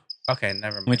 No. Okay,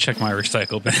 never Let me mind. check my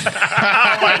recycle bin.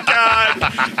 Oh my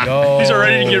god. Yo, He's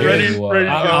already to get ready. Ready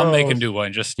to I'll go. make a new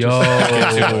one. Just Yo.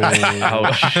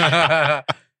 Ouch.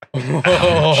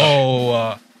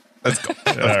 Whoa. Let's go.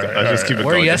 All right, I just all keep it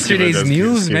We're going. Just keep it- yesterday's just keep-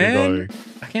 news, just keep it man. going.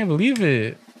 I can't believe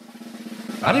it.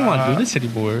 I didn't want to do this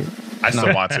anymore. I still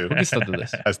No. want to. We can still do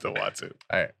this. I still want to.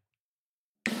 All right.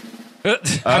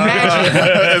 Is it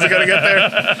gonna get there?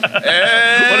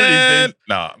 One of these days.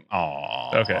 No.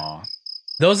 Aw. Okay.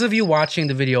 Those of you watching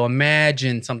the video,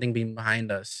 imagine something being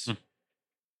behind us.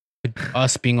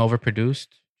 Us being overproduced.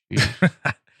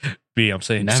 B, I'm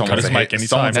saying Never. cut his Someone's a mic hate-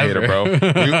 anytime. someone's a hater, bro.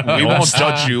 We won't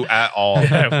judge you at all.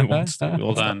 Yeah, we won't stop.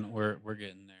 Hold on, we're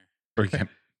getting there. Freaking-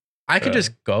 I could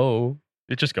just go.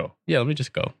 You just go. Yeah, let me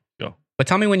just go. Go. But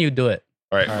tell me when you do it.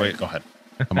 All right, wait, go ahead.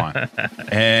 Come on.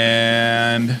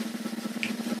 And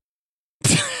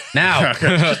Now,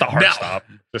 Just a hard Now. stop.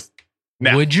 just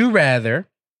now. would you rather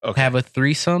Okay. have a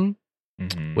threesome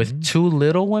Mhm. with two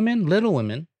little women? Little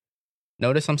women.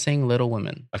 Notice I'm saying little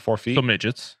women. Like 4 feet. So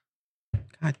midgets.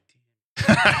 God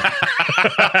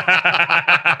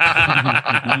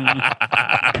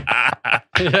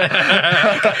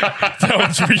That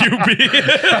one's for you,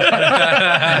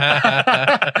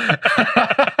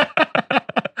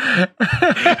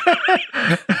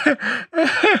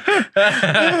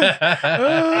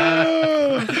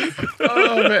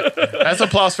 Oh, man. That's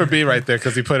applause for B right there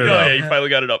because he put it Oh, up. yeah, you finally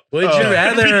got it up. Would Oh. you You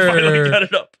finally got rather?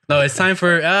 it up. No, it's time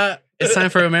for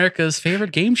America's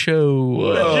favorite game show.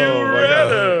 Would Oh, you my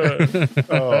rather?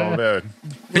 Oh, man.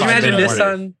 Could you imagine this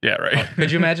on? Yeah, right.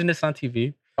 Could you imagine this on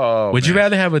TV? Oh, Would you man.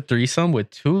 rather have a threesome with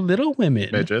two little women,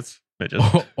 Midgets. Midgets.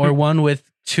 or one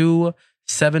with two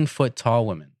 7-foot tall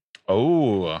women?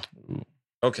 Oh.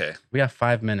 Okay. We got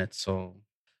 5 minutes, so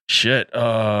Shit.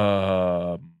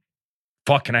 Fuck,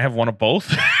 can I have one of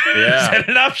both? Yeah. Is that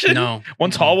an option? no,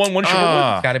 One tall one, one short one?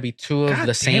 Ah. it's got to be two of God the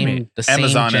damn same it.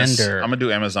 Amazonas. gender. I'm going to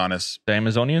do Amazonas. The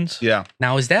Amazonians? Yeah.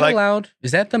 Now, is that Like- allowed?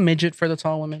 Is that the midget for the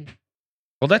tall women?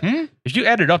 Well, that Hmm? if you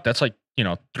add it up, that's like,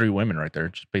 3 women right there,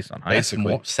 just based on height. Basically.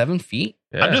 More, 7 feet?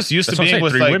 Yeah. I'm just used to That's what I'm being saying,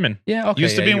 with 3 like women. Yeah, okay.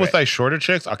 used to yeah, being you're with right. like shorter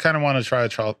chicks. I kind of want to try a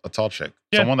tall chick.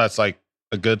 Yeah. Someone that's like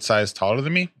a good size taller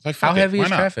than me. It's like, How fuck it, heavy why is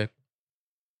not? traffic?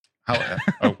 How,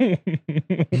 oh.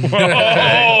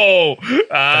 Whoa!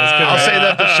 I'll say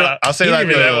that I'll say Give like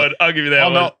me that one. I'll give you that Oh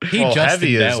one. no, He well, just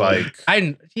heavy did is that one. like But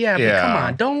Yeah. come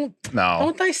on, don't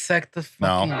no. dissect the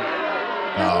No. fucking.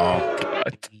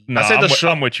 I say the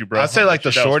I'm with you, bro. I'd say like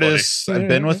the That was funny. shortest I've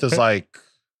been with is like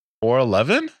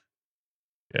 4'11". It's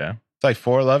Yeah. like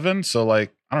 4'11". So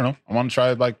like I don't know. I want to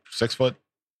try like 6 foot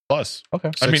plus. Okay.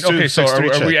 I mean, 6'2", okay, so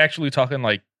 6'3" are we chick. actually talking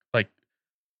like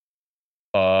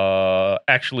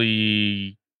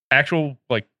actual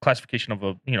like classification of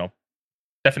a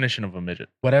definition of a midget?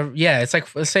 Whatever. Yeah, it's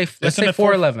like let's say Isn't it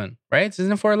 4'11", right?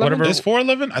 Isn't it 4'11"? Whatever. Is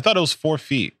 4'11"? I thought it was 4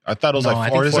 feet. I thought it was No, I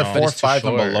like think 4. Is it 4 feet is too 4'5" and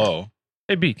short. below?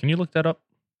 Hey B, can you look that up?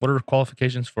 What are the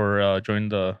qualifications for joining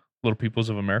the Little Peoples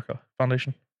of America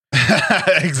Foundation?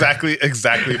 exactly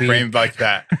framed like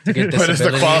that. To get What is the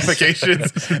disabilities.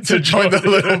 qualifications to join the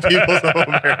Little Peoples of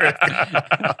America?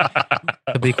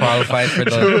 To be qualified for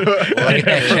the Like,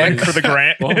 that check. for the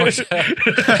grant. What was To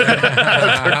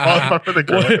qualify for the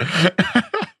grant.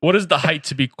 What is the height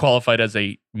to be qualified as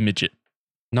a midget?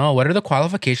 No, what are the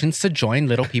qualifications to join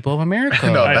Little People of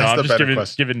America? No, I know, that's I'm the just better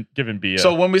question. giving B.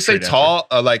 So when we say straight tall,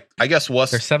 like I guess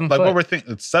what's They're 7 like foot. what we're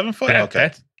thinking? It's 7 foot. answer.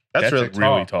 Okay, that's really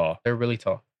really tall. They're really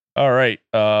tall. All right,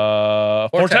 4'10".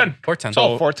 4'10".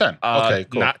 Oh, 4'10". Okay,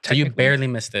 cool. Not So you technically. barely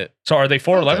missed it. So are they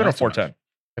 4'11" Okay, or not too 4'10"?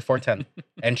 They're 4'10"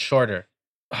 and shorter.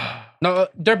 No,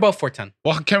 they're both 4'10".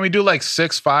 Well, can we do like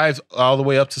 6'5" all the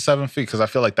way up to 7 feet? Because I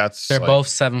feel like that's They're like, both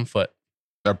 7 foot.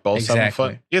 they're both 7 Exactly.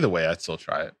 foot. Either way, I'd still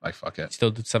try it. Like fuck it.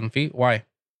 Still do 7 feet? Why?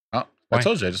 Oh, Why? I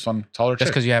told you, I just want taller Just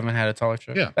chick. because you haven't had a taller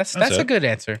chick? Yeah, That's that's a it. good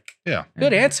answer. Yeah.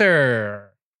 Good answer.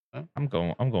 I'm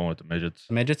going with the midgets.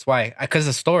 Midgets? Why? Because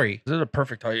the story. This is a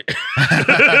perfect height.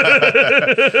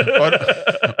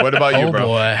 What about you, Oh bro?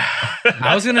 boy.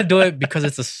 I was gonna do it because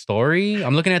it's a story.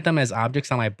 I'm looking at them as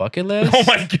objects on my bucket list. Oh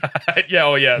my god! Yeah,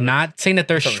 oh yeah. Not saying that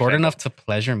they're That's short understandable. enough to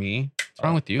pleasure me. What's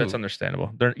wrong with you? That's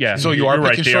understandable. They're, yeah. So you are you're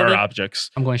right. picking They are shorter?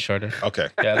 objects. I'm going shorter. Okay.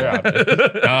 Yeah,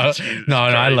 they're objects. Jesus No,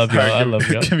 I Christ. love you. All right, I love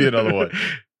you. Give me another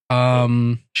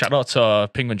one. Shout out to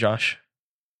Penguin Josh.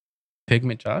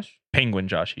 Pigment Josh. Penguin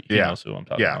Josh. He Yeah. knows who I'm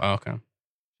talking Yeah. about. Oh, okay.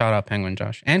 Shout out Penguin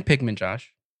Josh and Pigment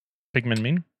Josh. Pigman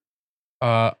mean?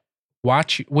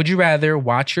 Would you rather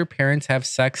watch your parents have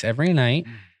sex every night?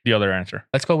 The other answer.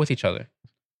 Let's go with each other.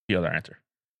 The other answer.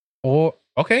 Or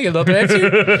okay, you love the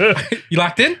answer. You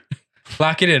locked in?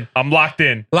 Lock it in. I'm locked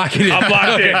in. Lock it in. I'm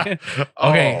locked in. Okay, Oh,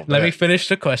 let me man. finish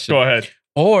the question. Go ahead.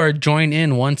 Or join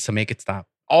in once to make it stop.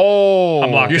 Oh,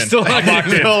 I'm locked You're in. still I'm locked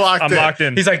in. Still locked I'm in. locked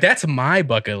in. He's like, that's my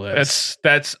bucket list.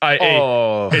 It's fuck.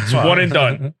 one and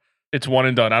done. It's one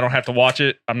and done. I don't have to watch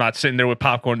it. I'm not sitting there with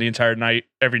popcorn the entire night,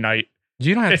 every night.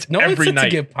 You don't have It's no one every said to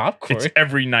night. get popcorn. It's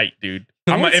every night, dude.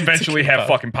 No I'm one gonna said to eventually get have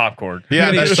popcorn. fucking popcorn.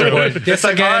 Yeah, that's true. This It's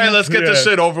like, all again? right, let's get this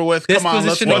Yeah. shit over with. This Come on, let's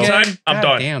position go. One again? time, I'm God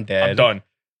done. Damn, Dad. I'm done.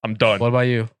 I'm done. What about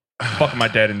you? Fucking my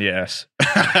dad in the ass.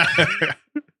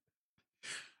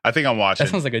 I think I'm watching.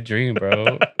 That sounds like a dream,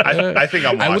 bro. I think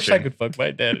I'm watching. I wish I could fuck my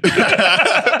dad.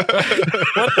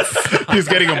 He's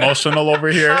getting emotional over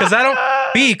here. Because I don't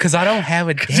have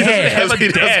a doesn't dad. have a He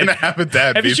dad. doesn't have a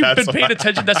dad. Haven't B, you been that's paying why.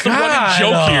 attention? That's the God, running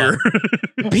joke here.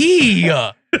 B.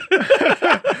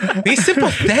 Be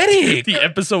sympathetic. The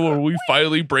episode where we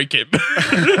finally break him.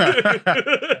 I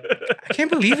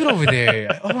can't believe it over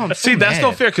there. Oh, I'm so See, that's mad.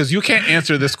 no fair because you can't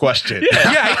answer this question. Yeah,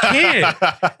 I can't.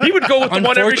 He would go with the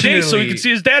one every day so he Unfortunately. could see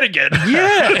his dad again.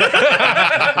 Yeah.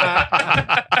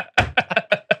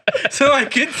 So I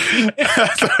could.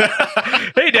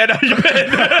 Hey, Dad, how you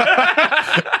been?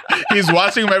 He's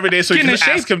watching him every day so he Getting can in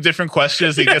shape. ask him different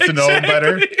questions. He gets to know him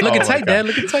better. Look Oh at my tight, God. Dad.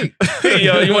 Look at tight. Hey,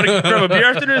 you want to grab a beer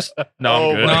after this? No, Oh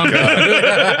I'm good. No, I'm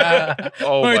God. good. Oh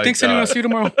All right, my thanks. Anyway, I'll God. see you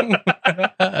tomorrow.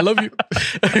 I love you.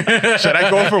 Should I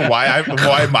go for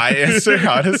why my answer?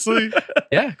 Honestly,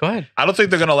 Yeah, go ahead. I don't think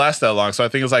they're gonna last that long. So I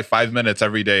think it's like 5 minutes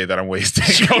every day that I'm wasting.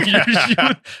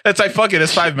 It's like fuck it,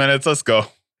 it's 5 minutes. Let's go.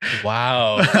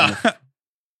 Wow.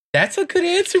 That's a good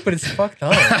answer, but it's fucked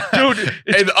up. Dude,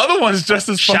 And the other one's just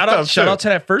as shout fucked out, up. shout too. out to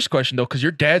that first question though, because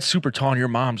your dad's super tall and your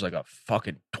mom's like a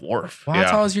fucking dwarf. Wow, Yeah.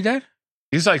 how tall is your dad?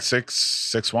 He's like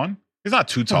 6'1". He's not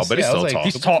too tall, but Yeah, he's I was still like, tall.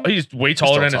 He's tall. He's way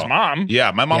taller still than his tall. mom.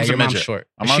 Yeah, my mom's your a mom's midget. short.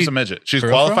 My Is mom's she- a midget. She for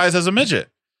real, qualifies as a midget.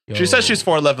 She says she's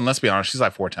Yo. 4'11". Let's be honest, she's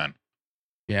like 4'10".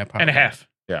 Yeah, probably. And a half.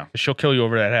 Yeah. She'll kill you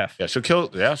over that half. Yeah, she'll kill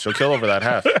over that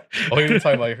half. Oh, you were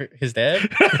talking about his dad?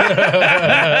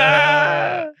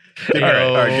 All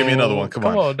right, give me another one. Come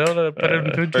on. No.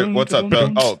 Wait, what's up,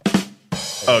 Bill? Oh,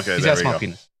 okay, He's there got a we small go.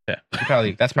 penis. Yeah.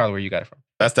 That's probably where you got it from.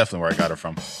 That's definitely where I got it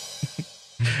from.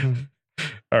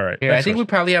 All right. Here, I next think we question.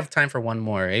 probably have time for one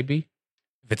more, AB.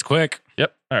 If it's quick,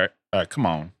 Yep. All right. All right, come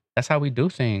on. That's how we do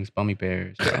things, bummy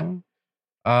bears. Bro.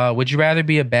 Would you rather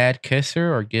be a bad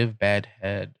kisser or give bad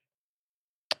head?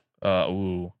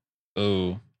 Ooh.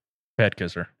 Bad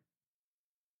kisser.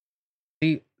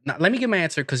 See, now, let me get my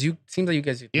answer because you seems like you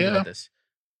guys think Yeah. about this.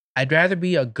 I'd rather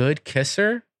be a good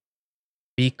kisser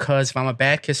because if I'm a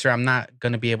bad kisser, I'm not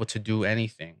gonna be able to do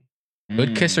anything.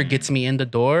 Good kisser gets me in the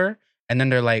door, and then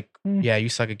they're like, Mm. "Yeah, you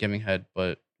suck at giving head,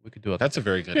 but we could do it." That's a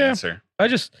very good Yeah. answer.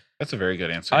 That's a very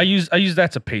good answer. I use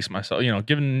that to pace myself.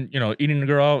 Eating the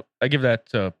girl out. I give that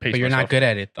to pace. But you're myself. not good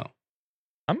at it though.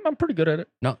 I'm pretty good at it.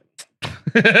 No,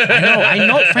 I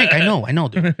know, Frank. I know,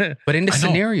 dude. But in this I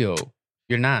know. scenario,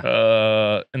 you're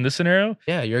not. In this scenario,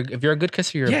 Yeah, if you're a good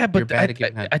kisser, you're yeah, you're but bad at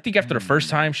giving head. I think after the first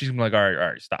time, she's gonna be like, all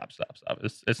right, stop.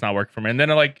 It's not working for me. And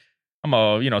then I'm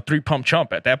a 3-pump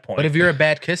chump at that point. But if you're a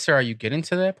bad kisser, are you getting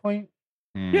to that point?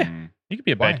 Yeah. you could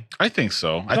be a bad. Why? I think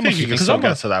so. I I'm think a- you can 'cause still I'm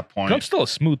get a- to that point. I'm still a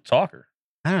smooth talker.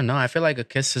 I don't know. I feel like a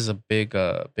kiss is a big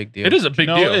deal. It is a big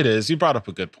no, deal. it is. You brought up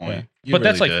a good point. Yeah. You But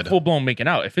that's really like did. full blown making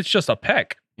out. If it's just a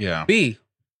peck, Yeah. B.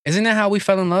 Isn't that how we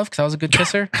fell in love? Because I was a good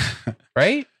kisser,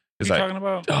 right? It's what like, you talking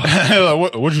about?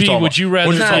 what you B, talking would about? you rather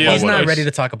What He's you not, talking he's about, not Willis? ready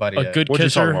to talk about it a yet. good What you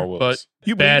talking kisser, about, but Willis?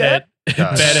 You bad at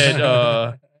Gosh. bad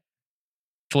at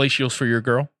fellatio's for your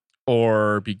girl,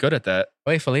 or be good at that?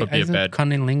 Wait, Philippe, Would be a isn't bad-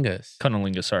 cunnilingus?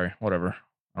 Cunnilingus, sorry, whatever.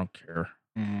 I don't care.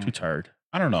 Mm, Too tired.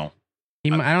 I don't know.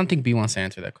 I don't think B wants to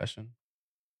answer that question.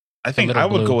 I think little I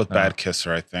would blue. go with No. bad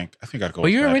kisser. I think I'd go. But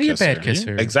with you're bad already kisser. a bad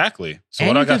kisser. Exactly. So And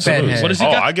what I you got give to bad lose? head. What does he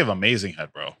got? I give amazing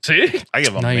head, bro. See, I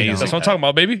give No, you amazing. don't. that's what I'm head. talking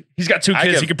about, baby. He's got 2 I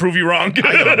kids. give- He can prove you wrong. I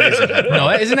give amazing head, bro. No,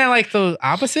 isn't that like the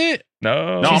opposite?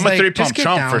 No, No, She's I'm a like, 3-pump just get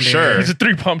chump down for there. sure. he's a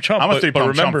 3-pump chump. I'm a but 3-pump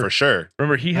chump remember, for sure.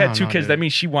 Remember, he I had don't 2 know, kids. dude. That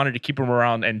means she wanted to keep him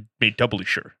around and made doubly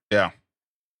sure. I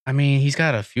mean, he's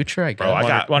got a future, I guess. Bro, I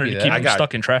got- wanted to Yeah. keep I him got-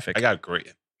 stuck in traffic.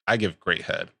 I give great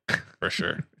head for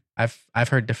sure. I've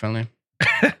heard differently,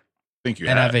 I think you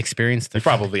and have. I've experienced You it.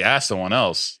 probably asked someone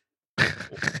else.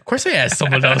 Of course, I asked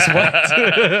someone else.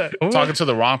 What? Talking to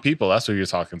the wrong people. That's who you're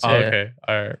talking to. Oh, okay.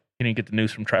 All right. You didn't get the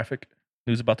news from traffic?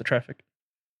 News about the traffic?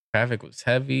 Traffic was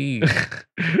heavy.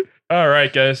 All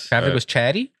right, guys. Traffic was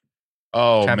chatty.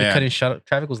 Oh Traffic man. couldn't shut up.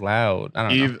 Traffic was loud. I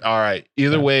don't know. All right.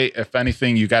 Either way, if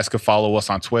anything, you guys could follow us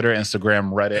on Twitter,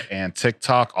 Instagram, Reddit, and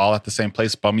TikTok, all at the same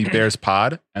place, Bummy Bears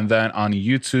Pod. And then on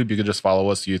YouTube, you could just follow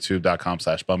us,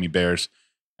 youtube.com/Bummy Bears.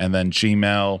 And then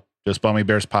Gmail, just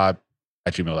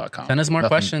bummybearspod@gmail.com. Send us more Nothing-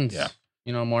 questions. Yeah.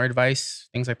 more advice,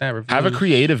 things like that. Have a reviews.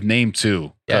 creative name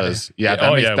too, because that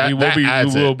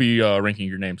makes, we will be ranking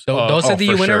your names. Those that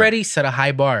you for win sure. already set a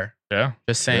high bar. Yeah,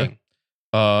 Just saying.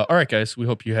 all right, guys. We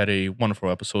hope you had a wonderful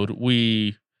episode.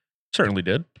 We certainly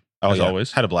did. As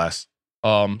always, had a blast.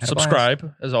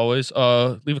 Subscribe as always.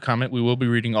 Leave a comment. We will be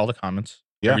reading all the comments.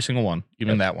 Yeah. Every single one,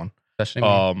 even that one. Especially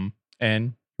me.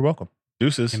 And you're welcome.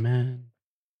 Deuces. Amen.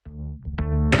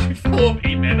 Full of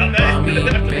amen on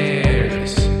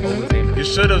Bears. You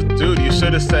should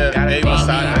have said, Gotta "Hey, be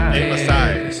Messiah, hey, nice.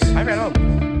 Messiah."